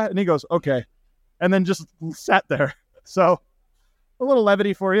said, yeah. And he goes, okay. And then just sat there. So a little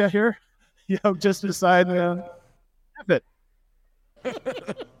levity for you here. Just decide, have it.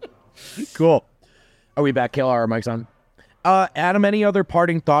 Cool. Are we back, Kale? Our mic's on. Adam, any other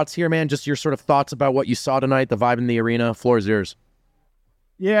parting thoughts here, man? Just your sort of thoughts about what you saw tonight, the vibe in the arena. Floor is yours.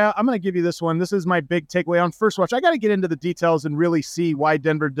 Yeah, I'm going to give you this one. This is my big takeaway on first watch. I got to get into the details and really see why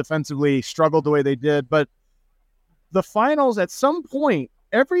Denver defensively struggled the way they did. But the finals, at some point,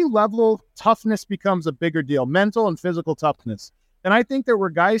 every level of toughness becomes a bigger deal, mental and physical toughness. And I think there were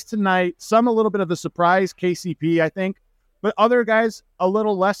guys tonight, some a little bit of a surprise, KCP, I think, but other guys a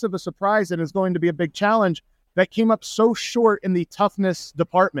little less of a surprise, and is going to be a big challenge, that came up so short in the toughness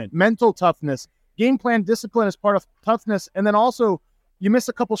department, mental toughness, game plan discipline is part of toughness. And then also, you miss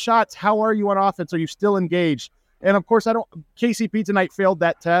a couple shots. How are you on offense? Are you still engaged? And of course, KCP tonight failed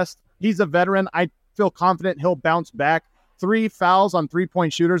that test. He's a veteran. I feel confident he'll bounce back. 3 fouls on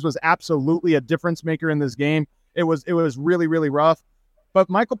 3-point shooters was absolutely a difference maker in this game. It was really, really rough. But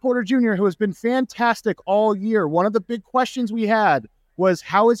Michael Porter Jr., who has been fantastic all year, one of the big questions we had was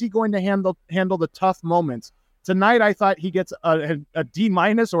how is he going to handle the tough moments? Tonight, I thought he gets a D-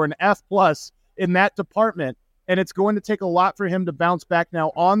 or an F+ in that department. And it's going to take a lot for him to bounce back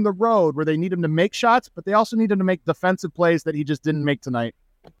now on the road, where they need him to make shots, but they also need him to make defensive plays that he just didn't make tonight.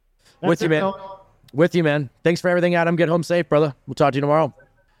 With you, man. With you, man. Thanks for everything, Adam. Get home safe, brother. We'll talk to you tomorrow.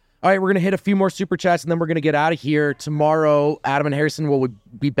 All right, we're going to hit a few more super chats, and then we're going to get out of here. Tomorrow, Adam and Harrison will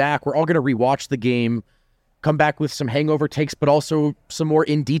be back. We're all going to rewatch the game, come back with some hangover takes, but also some more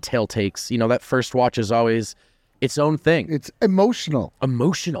in-detail takes. That first watch is always its own thing. It's emotional.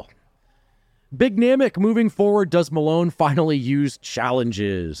 Big Namek, moving forward, does Malone finally use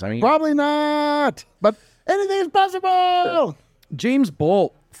challenges? Probably not. But Anything is possible. James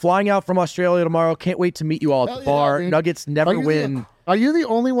Bolt flying out from Australia tomorrow. Can't wait to meet you all at the bar. Dude. Nuggets never win. Are you the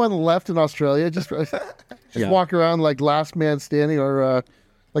only one left in Australia? Just walk around like last man standing, or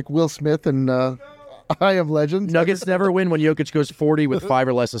like Will Smith and I Am Legend. Nuggets never win when Jokic goes 40 with 5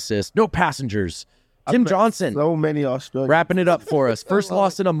 or less assists. No passengers. Tim Johnson. So many Australians. Wrapping it up for us. First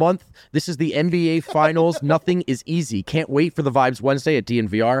loss in a month. This is the NBA Finals. Nothing is easy. Can't wait for the Vibes Wednesday at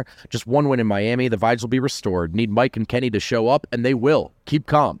DNVR. Just one win in Miami. The vibes will be restored. Need Mike and Kenny to show up, and they will. Keep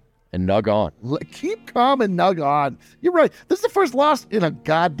calm and nug on. Keep calm and nug on. You're right. This is the first loss in a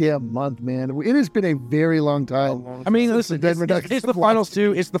goddamn month, man. It has been a very long time. I mean, listen, it's the finals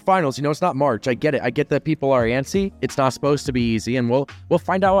too. It's the finals. You know, it's not March. I get it. I get that people are antsy. It's not supposed to be easy, and we'll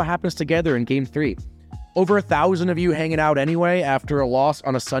find out what happens together in Game 3. Over 1,000 of you hanging out anyway after a loss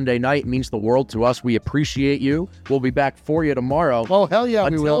on a Sunday night means the world to us. We appreciate you. We'll be back for you tomorrow. Oh, hell yeah,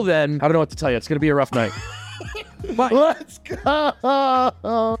 we will. Until then, I don't know what to tell you. It's going to be a rough night. Bye. Let's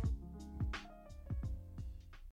go.